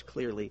knows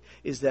clearly,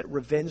 is that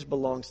revenge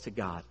belongs to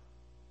God.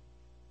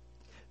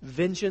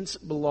 Vengeance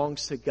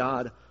belongs to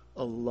God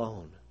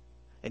alone.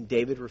 And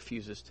David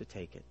refuses to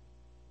take it.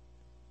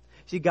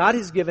 See, God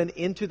has given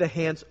into the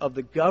hands of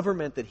the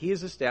government that He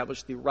has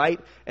established the right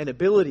and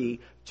ability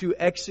to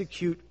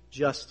execute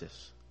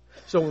justice.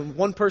 So when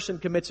one person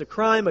commits a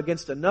crime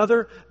against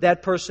another,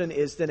 that person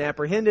is then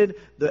apprehended,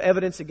 the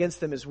evidence against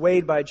them is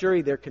weighed by a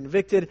jury, they're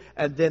convicted,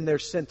 and then they're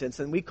sentenced.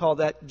 And we call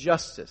that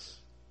justice.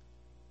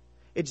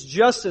 It's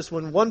justice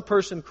when one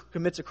person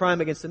commits a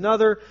crime against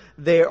another,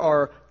 they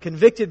are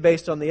convicted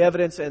based on the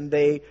evidence, and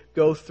they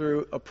go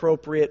through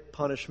appropriate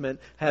punishment,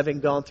 having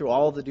gone through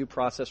all the due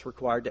process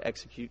required to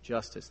execute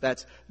justice.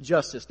 That's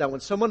justice. Now, when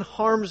someone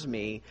harms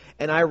me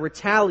and I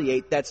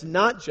retaliate, that's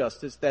not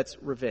justice,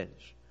 that's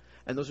revenge.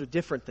 And those are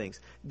different things.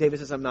 David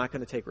says, I'm not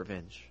going to take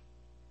revenge.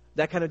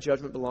 That kind of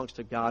judgment belongs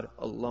to God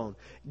alone.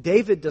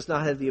 David does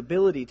not have the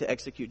ability to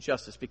execute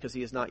justice because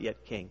he is not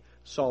yet king.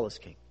 Saul is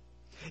king.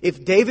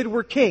 If David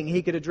were king,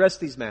 he could address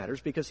these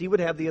matters because he would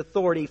have the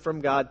authority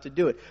from God to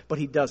do it. But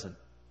he doesn't.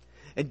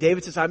 And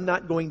David says, I'm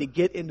not going to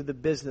get into the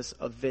business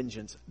of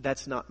vengeance.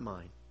 That's not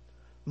mine.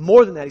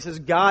 More than that, he says,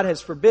 God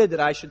has forbid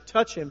that I should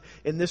touch him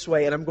in this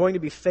way, and I'm going to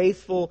be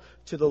faithful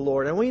to the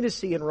Lord. And I want you to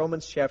see in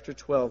Romans chapter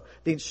 12,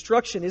 the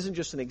instruction isn't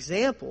just an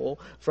example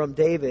from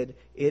David,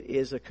 it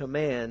is a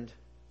command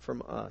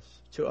from us,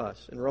 to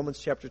us. In Romans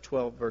chapter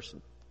 12,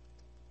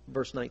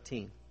 verse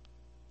 19.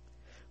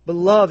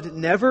 Beloved,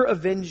 never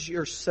avenge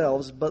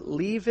yourselves, but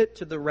leave it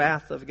to the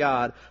wrath of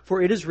God.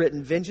 For it is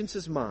written, vengeance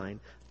is mine,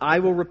 I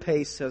will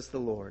repay, says the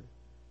Lord.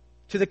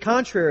 To the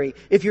contrary,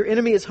 if your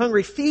enemy is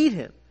hungry, feed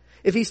him.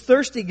 If he's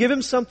thirsty, give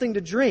him something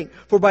to drink.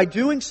 For by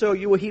doing so,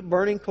 you will heap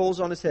burning coals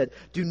on his head.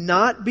 Do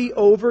not be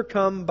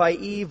overcome by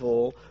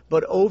evil,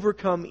 but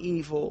overcome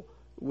evil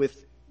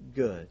with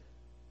good.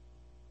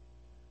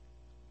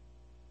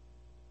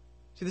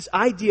 See, this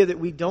idea that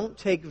we don't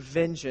take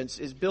vengeance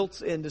is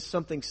built into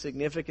something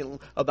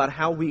significant about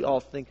how we all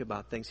think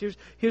about things.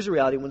 Here's the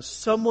reality. When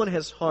someone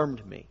has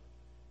harmed me,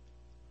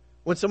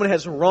 When someone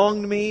has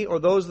wronged me or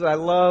those that I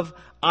love,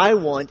 I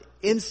want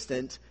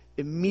instant,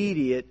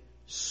 immediate,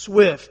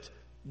 swift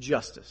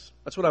justice.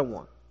 That's what I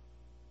want.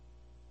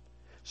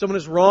 Someone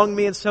has wronged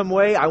me in some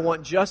way, I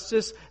want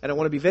justice, and I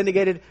want to be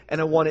vindicated,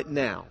 and I want it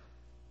now.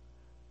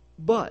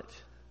 But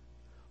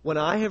when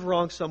I have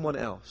wronged someone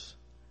else,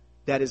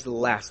 that is the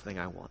last thing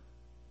I want.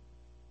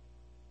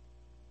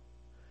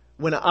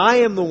 When I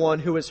am the one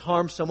who has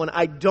harmed someone,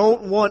 I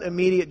don't want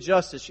immediate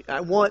justice.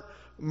 I want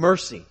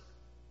mercy.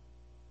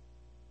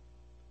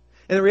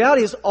 And the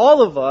reality is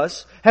all of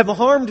us have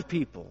harmed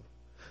people.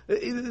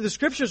 The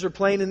Scriptures are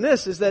plain in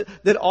this, is that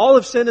all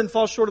have sinned and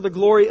fall short of the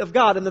glory of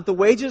God, and that the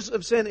wages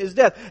of sin is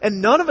death.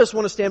 And none of us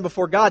want to stand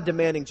before God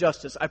demanding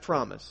justice, I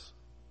promise.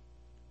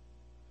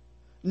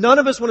 None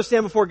of us want to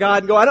stand before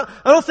God and go, I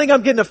don't think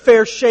I'm getting a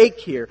fair shake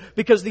here.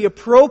 Because the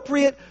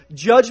appropriate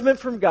judgment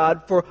from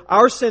God for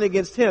our sin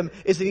against Him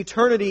is an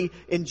eternity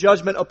in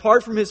judgment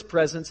apart from His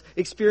presence,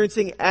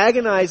 experiencing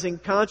agonizing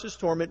conscious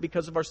torment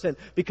because of our sin.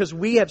 Because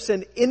we have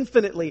sinned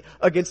infinitely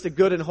against a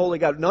good and holy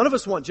God. None of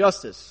us want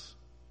justice.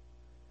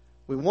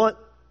 We want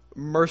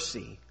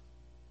mercy.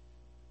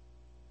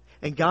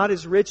 And God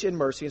is rich in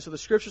mercy. And so the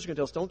Scriptures are going to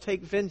tell us, don't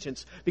take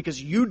vengeance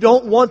because you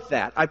don't want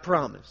that, I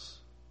promise.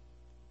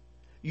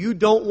 You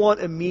don't want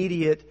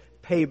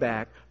immediate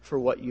payback for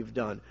what you've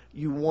done.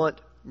 You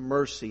want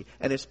mercy.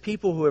 And as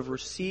people who have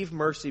received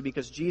mercy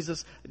because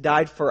Jesus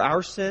died for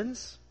our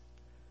sins,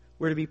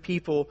 we're to be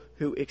people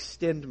who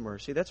extend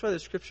mercy. That's why the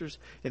Scriptures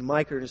in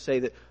Micah are going to say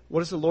that, what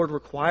does the Lord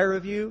require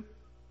of you?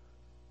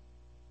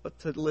 But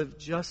to live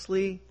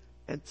justly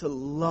and to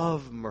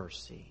love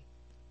mercy.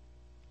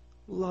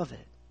 Love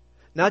it.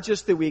 Not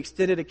just that we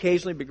extend it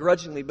occasionally,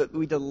 begrudgingly, but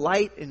we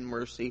delight in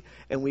mercy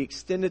and we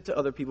extend it to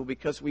other people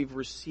because we've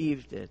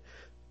received it.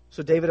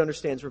 So David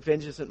understands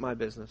revenge isn't my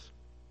business.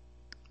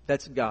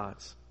 That's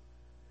God's.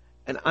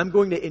 And I'm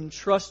going to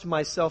entrust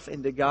myself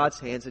into God's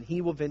hands and He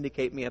will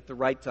vindicate me at the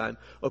right time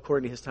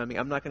according to His timing.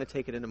 I'm not going to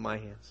take it into my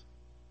hands.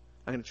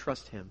 I'm going to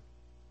trust Him.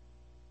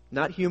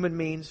 Not human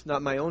means,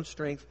 not my own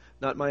strength,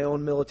 not my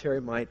own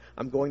military might.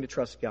 I'm going to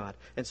trust God.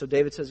 And so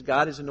David says,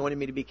 God has anointed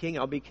me to be king.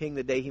 I'll be king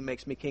the day He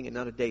makes me king and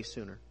not a day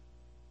sooner.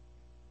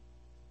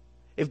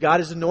 If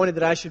God has anointed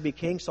that I should be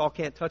king, Saul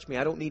can't touch me.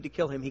 I don't need to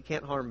kill him. He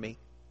can't harm me.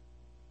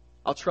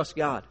 I'll trust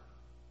God.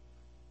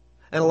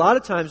 And a lot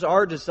of times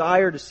our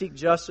desire to seek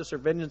justice or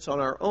vengeance on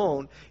our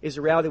own is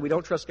a reality. We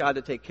don't trust God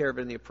to take care of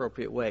it in the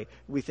appropriate way.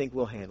 We think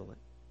we'll handle it.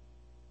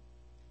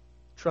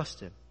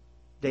 Trust Him.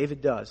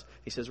 David does.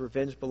 He says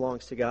revenge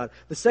belongs to God.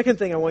 The second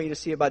thing I want you to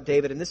see about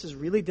David, and this is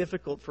really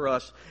difficult for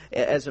us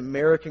as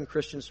American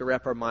Christians to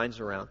wrap our minds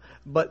around,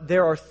 but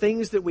there are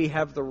things that we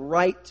have the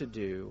right to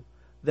do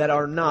that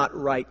are not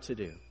right to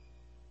do.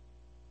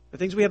 The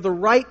things we have the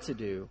right to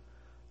do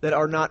that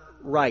are not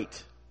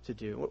right to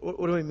do.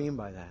 What do we mean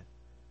by that?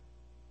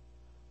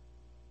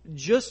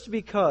 Just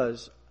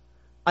because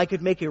I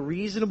could make a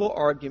reasonable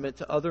argument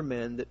to other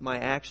men that my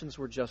actions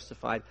were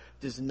justified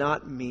does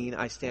not mean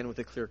I stand with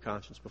a clear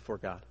conscience before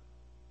God.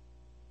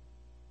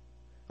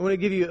 I want to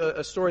give you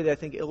a story that I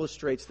think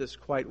illustrates this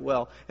quite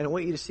well, and I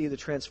want you to see the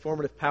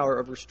transformative power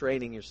of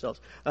restraining yourselves.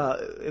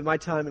 In my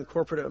time in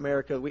corporate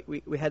America,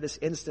 we had this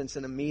instance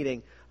in a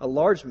meeting, a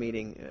large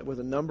meeting with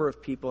a number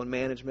of people in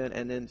management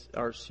and then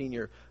our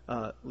senior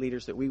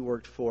leaders that we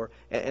worked for.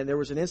 And there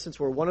was an instance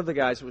where one of the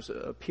guys, who was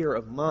a peer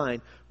of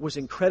mine, was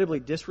incredibly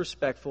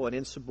disrespectful and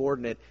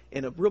insubordinate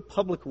in a real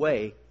public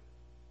way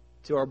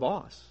to our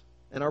boss.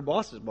 And our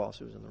boss's boss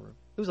who was in the room.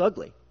 It was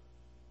ugly.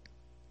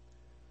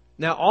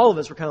 Now, all of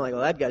us were kind of like,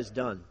 well, that guy's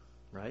done,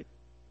 right?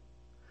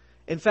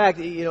 In fact,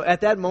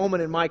 at that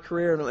moment in my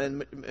career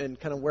and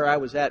kind of where I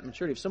was at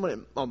maturity, if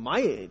someone on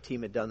my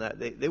team had done that,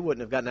 they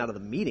wouldn't have gotten out of the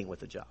meeting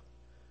with the job.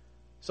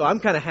 So I'm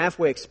kind of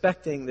halfway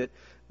expecting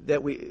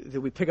that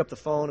we pick up the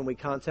phone and we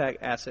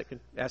contact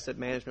asset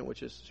management,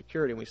 which is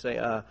security, and we say,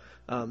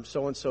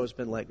 so-and-so has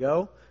been let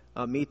go.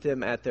 Meet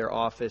them at their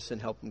office and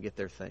help them get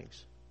their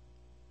things.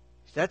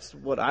 That's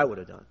what I would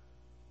have done.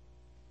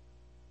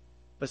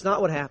 But it's not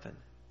what happened.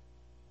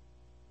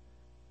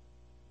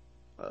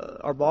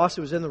 Our boss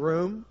who was in the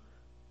room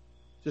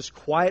just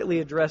quietly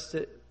addressed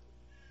it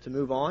to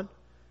move on.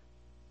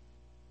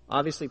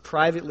 Obviously,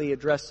 privately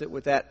addressed it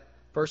with that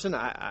person.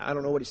 I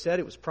don't know what he said.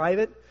 It was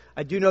private.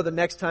 I do know the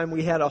next time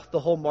we had the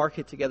whole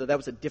market together, that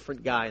was a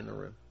different guy in the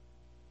room.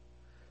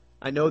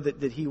 I know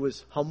that he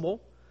was humble.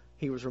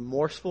 He was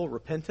remorseful,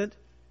 repentant,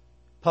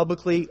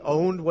 publicly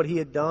owned what he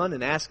had done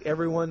and asked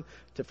everyone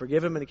to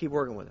forgive him and to keep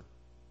working with him.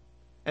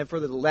 And for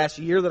the last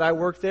year that I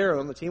worked there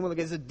on the team,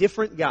 it's a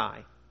different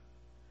guy.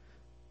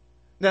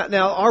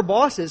 Now, our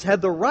bosses had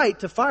the right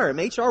to fire him.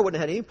 HR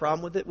wouldn't have had any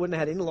problem with it, wouldn't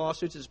have had any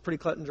lawsuits. It's pretty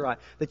cut and dry.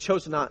 They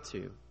chose not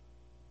to.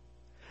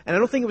 And I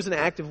don't think it was an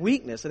act of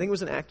weakness. I think it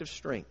was an act of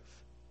strength.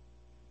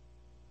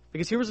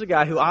 Because here was a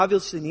guy who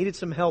obviously needed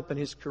some help in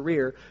his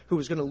career, who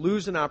was going to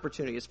lose an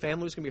opportunity. His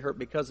family was going to be hurt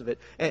because of it.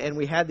 And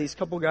we had these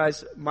couple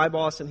guys, my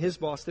boss and his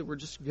boss, that were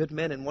just good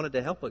men and wanted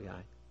to help a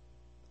guy.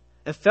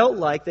 And felt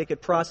like they could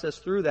process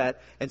through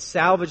that and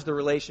salvage the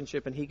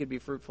relationship and he could be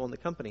fruitful in the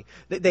company.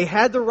 They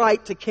had the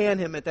right to can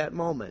him at that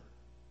moment.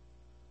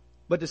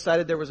 but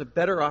decided there was a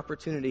better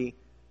opportunity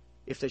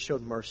if they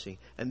showed mercy.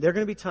 And there are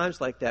going to be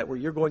times like that where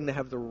you're going to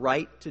have the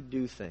right to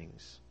do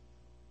things.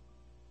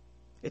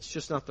 It's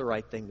just not the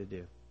right thing to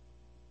do.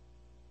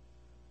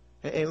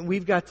 And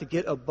we've got to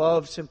get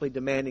above simply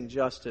demanding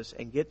justice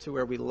and get to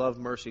where we love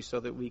mercy so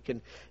that we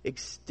can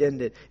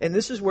extend it. And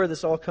this is where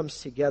this all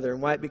comes together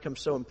and why it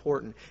becomes so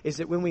important, is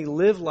that when we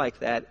live like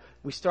that,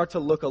 we start to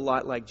look a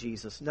lot like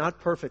Jesus. Not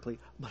perfectly,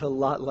 but a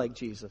lot like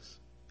Jesus.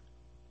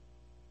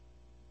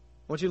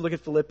 I want you to look at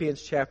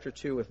Philippians chapter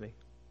 2 with me.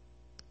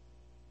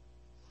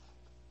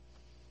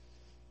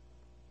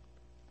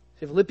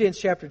 Philippians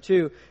chapter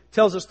 2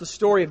 tells us the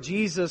story of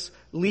Jesus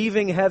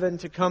leaving heaven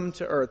to come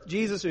to earth.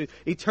 Jesus, who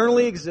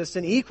eternally exists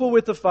and equal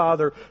with the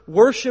Father,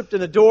 worshipped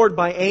and adored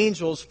by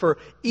angels for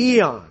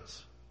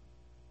eons,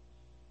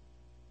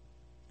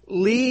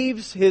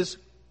 leaves His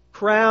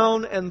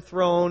crown and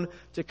throne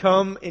to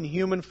come in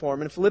human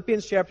form. In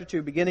Philippians chapter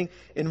 2, beginning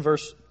in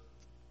verse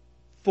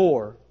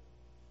 4,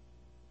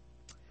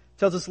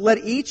 tells us, "Let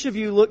each of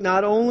you look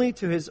not only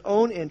to his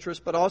own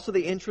interest, but also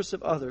the interests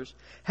of others.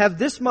 Have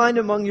this mind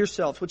among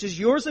yourselves, which is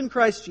yours in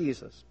Christ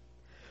Jesus,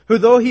 who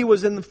though He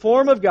was in the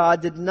form of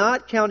God, did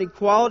not count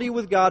equality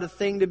with God a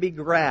thing to be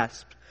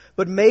grasped,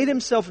 but made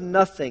Himself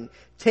nothing,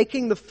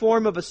 taking the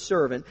form of a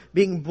servant,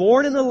 being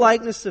born in the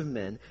likeness of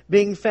men,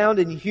 being found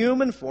in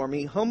human form,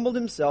 He humbled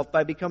Himself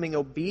by becoming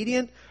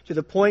obedient to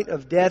the point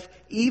of death,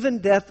 even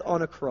death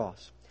on a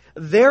cross.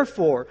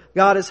 Therefore,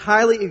 God has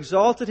highly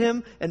exalted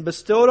Him and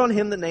bestowed on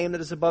Him the name that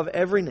is above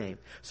every name,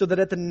 so that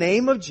at the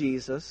name of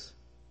Jesus,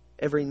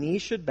 every knee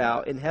should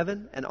bow in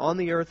heaven and on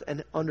the earth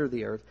and under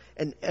the earth,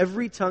 and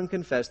every tongue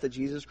confess that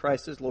Jesus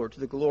Christ is Lord, to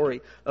the glory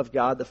of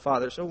God the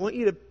Father." So I want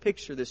you to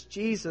picture this.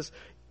 Jesus,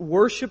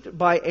 worshipped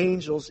by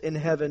angels in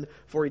heaven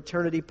for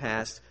eternity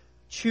past,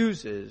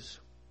 chooses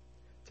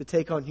to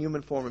take on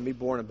human form and be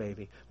born a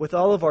baby with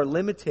all of our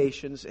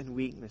limitations and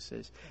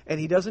weaknesses. And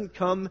He doesn't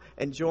come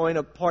and join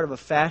a part of a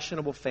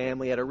fashionable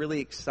family at a really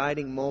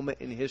exciting moment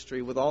in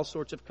history with all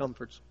sorts of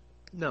comforts.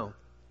 No.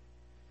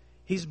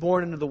 He's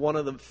born into one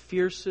of the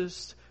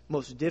fiercest,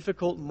 most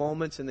difficult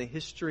moments in the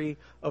history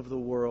of the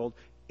world,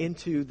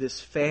 into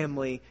this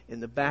family in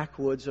the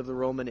backwoods of the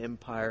Roman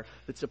Empire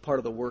that's a part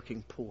of the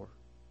working poor.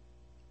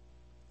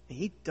 And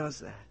He does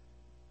that.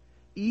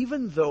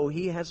 Even though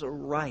He has a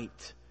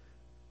right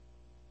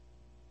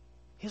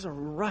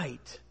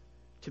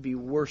to be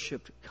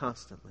worshipped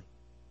constantly.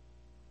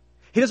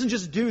 He doesn't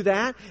just do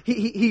that.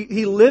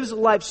 He lives a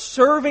life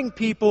serving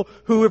people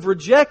who have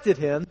rejected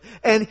Him.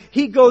 And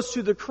He goes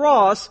to the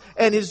cross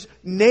and is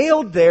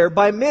nailed there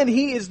by men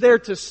He is there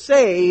to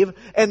save.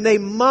 And they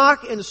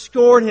mock and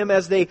scorn Him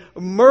as they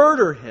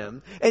murder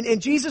Him.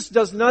 And Jesus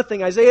does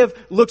nothing. Isaiah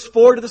looks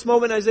forward to this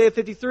moment in Isaiah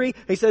 53.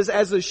 He says,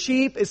 "As the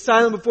sheep is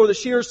silent before the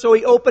shearer, so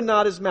He opened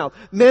not His mouth."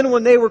 Men,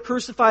 when they were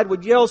crucified,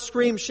 would yell,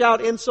 scream,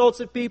 shout insults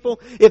at people.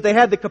 If they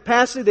had the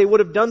capacity, they would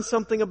have done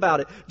something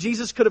about it.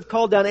 Jesus could have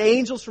called down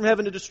angels from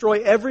heaven to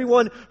destroy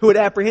everyone who had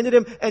apprehended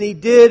Him, and He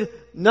did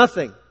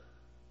nothing.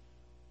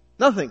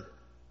 Nothing.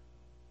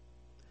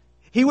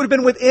 He would have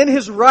been within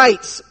His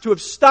rights to have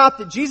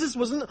stopped it. Jesus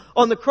wasn't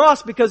on the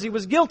cross because He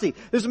was guilty.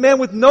 There's a man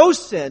with no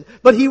sin,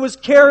 but He was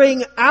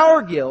carrying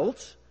our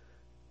guilt.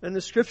 And the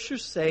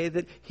Scriptures say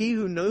that He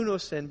who knew no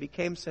sin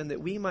became sin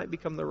that we might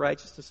become the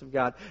righteousness of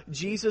God.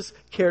 Jesus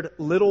cared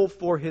little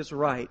for His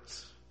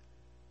rights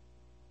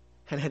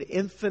and had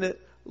infinite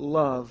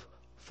love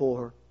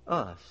for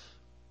us.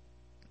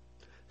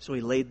 So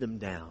He laid them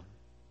down,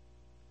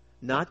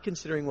 not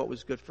considering what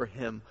was good for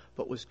Him,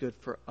 but was good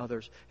for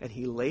others. And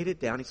He laid it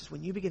down. He says,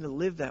 when you begin to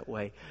live that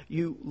way,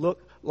 you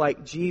look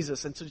like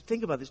Jesus. And so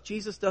think about this.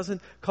 Jesus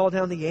doesn't call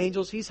down the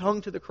angels. He's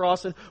hung to the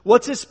cross. And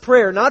what's His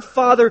prayer? Not,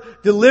 "Father,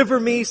 deliver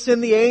me,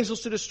 send the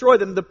angels to destroy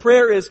them." The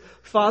prayer is,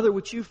 "Father,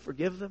 would you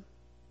forgive them?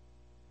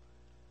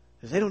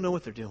 Because they don't know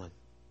what they're doing."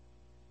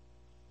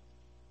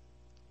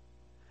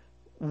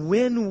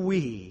 When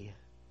we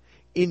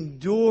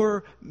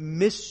endure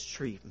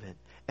mistreatment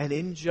and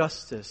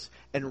injustice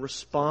and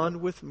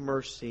respond with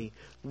mercy,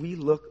 we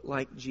look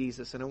like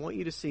Jesus. And I want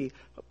you to see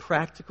a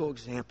practical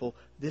example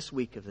this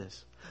week of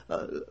this.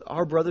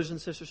 Our brothers and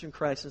sisters in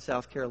Christ in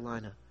South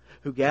Carolina,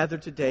 who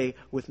gathered today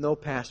with no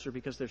pastor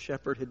because their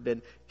shepherd had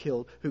been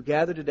killed, who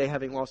gathered today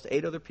having lost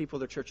 8 other people in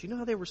their church. You know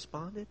how they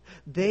responded?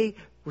 They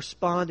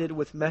responded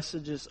with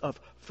messages of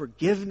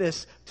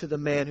forgiveness to the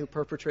man who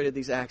perpetrated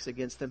these acts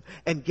against them,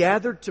 and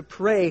gathered to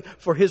pray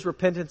for his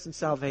repentance and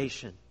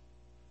salvation.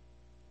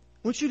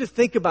 I want you to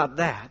think about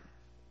that.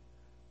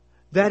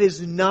 That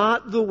is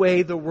not the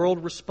way the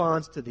world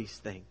responds to these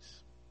things.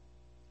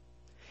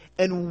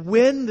 And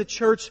when the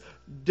church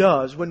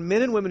does, when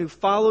men and women who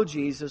follow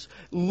Jesus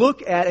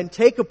look at and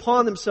take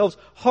upon themselves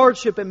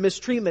hardship and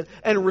mistreatment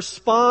and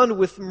respond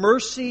with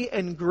mercy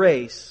and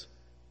grace,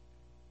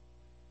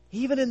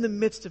 even in the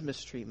midst of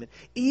mistreatment,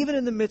 even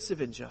in the midst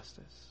of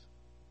injustice,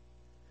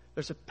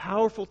 there's a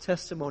powerful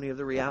testimony of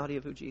the reality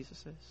of who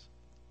Jesus is.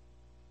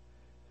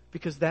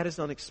 Because that is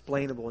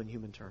unexplainable in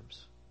human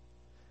terms.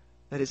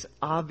 That is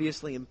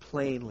obviously and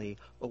plainly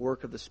a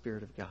work of the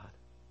Spirit of God.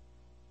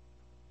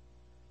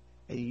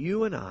 And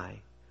you and I,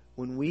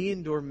 when we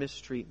endure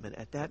mistreatment,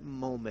 at that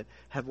moment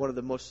have one of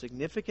the most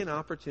significant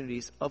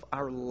opportunities of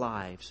our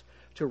lives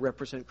to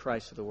represent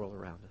Christ to the world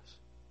around us,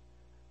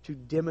 to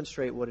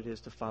demonstrate what it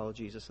is to follow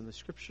Jesus. And the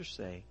Scriptures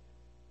say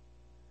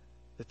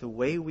that the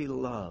way we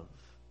love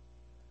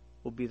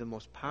will be the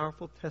most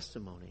powerful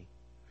testimony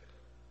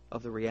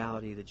of the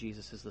reality that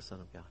Jesus is the Son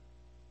of God.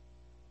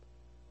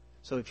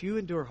 So if you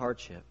endure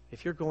hardship,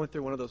 if you're going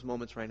through one of those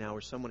moments right now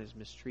where someone has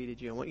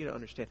mistreated you, I want you to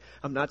understand,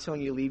 I'm not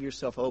telling you leave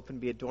yourself open,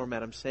 be a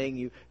doormat. I'm saying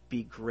you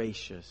be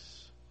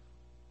gracious.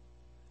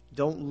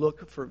 Don't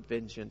look for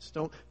vengeance.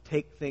 Don't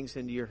take things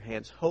into your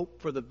hands.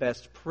 Hope for the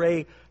best.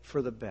 Pray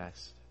for the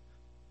best.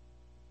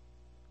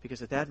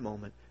 Because at that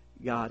moment,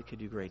 God could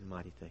do great and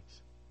mighty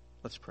things.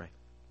 Let's pray.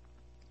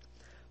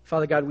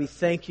 Father God, we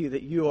thank you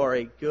that you are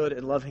a good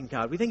and loving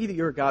God. We thank you that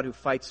you're a God who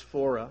fights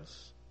for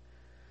us.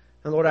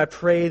 And Lord, I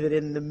pray that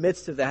in the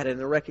midst of that, in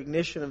the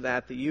recognition of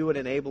that you would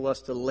enable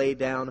us to lay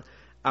down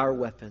our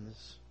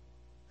weapons.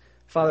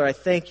 Father, I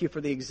thank you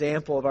for the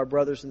example of our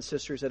brothers and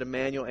sisters at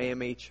Emmanuel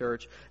AMA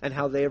Church and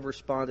how they have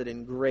responded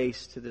in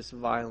grace to this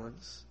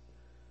violence.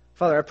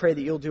 Father, I pray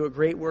that you'll do a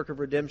great work of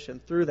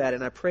redemption through that.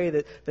 And I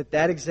pray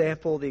that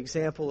example, the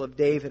example of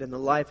David and the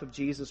life of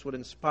Jesus, would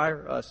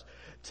inspire us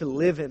to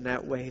live in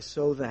that way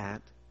so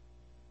that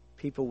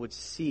people would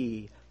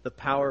see the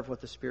power of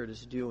what the Spirit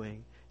is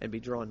doing and be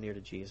drawn near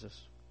to Jesus.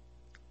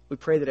 We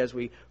pray that as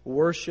we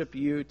worship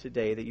you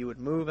today, that you would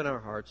move in our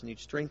hearts and you'd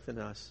strengthen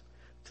us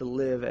to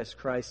live as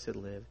Christ had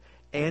lived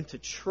and to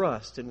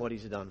trust in what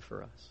He's done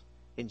for us.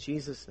 In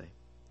Jesus' name,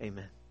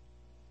 amen.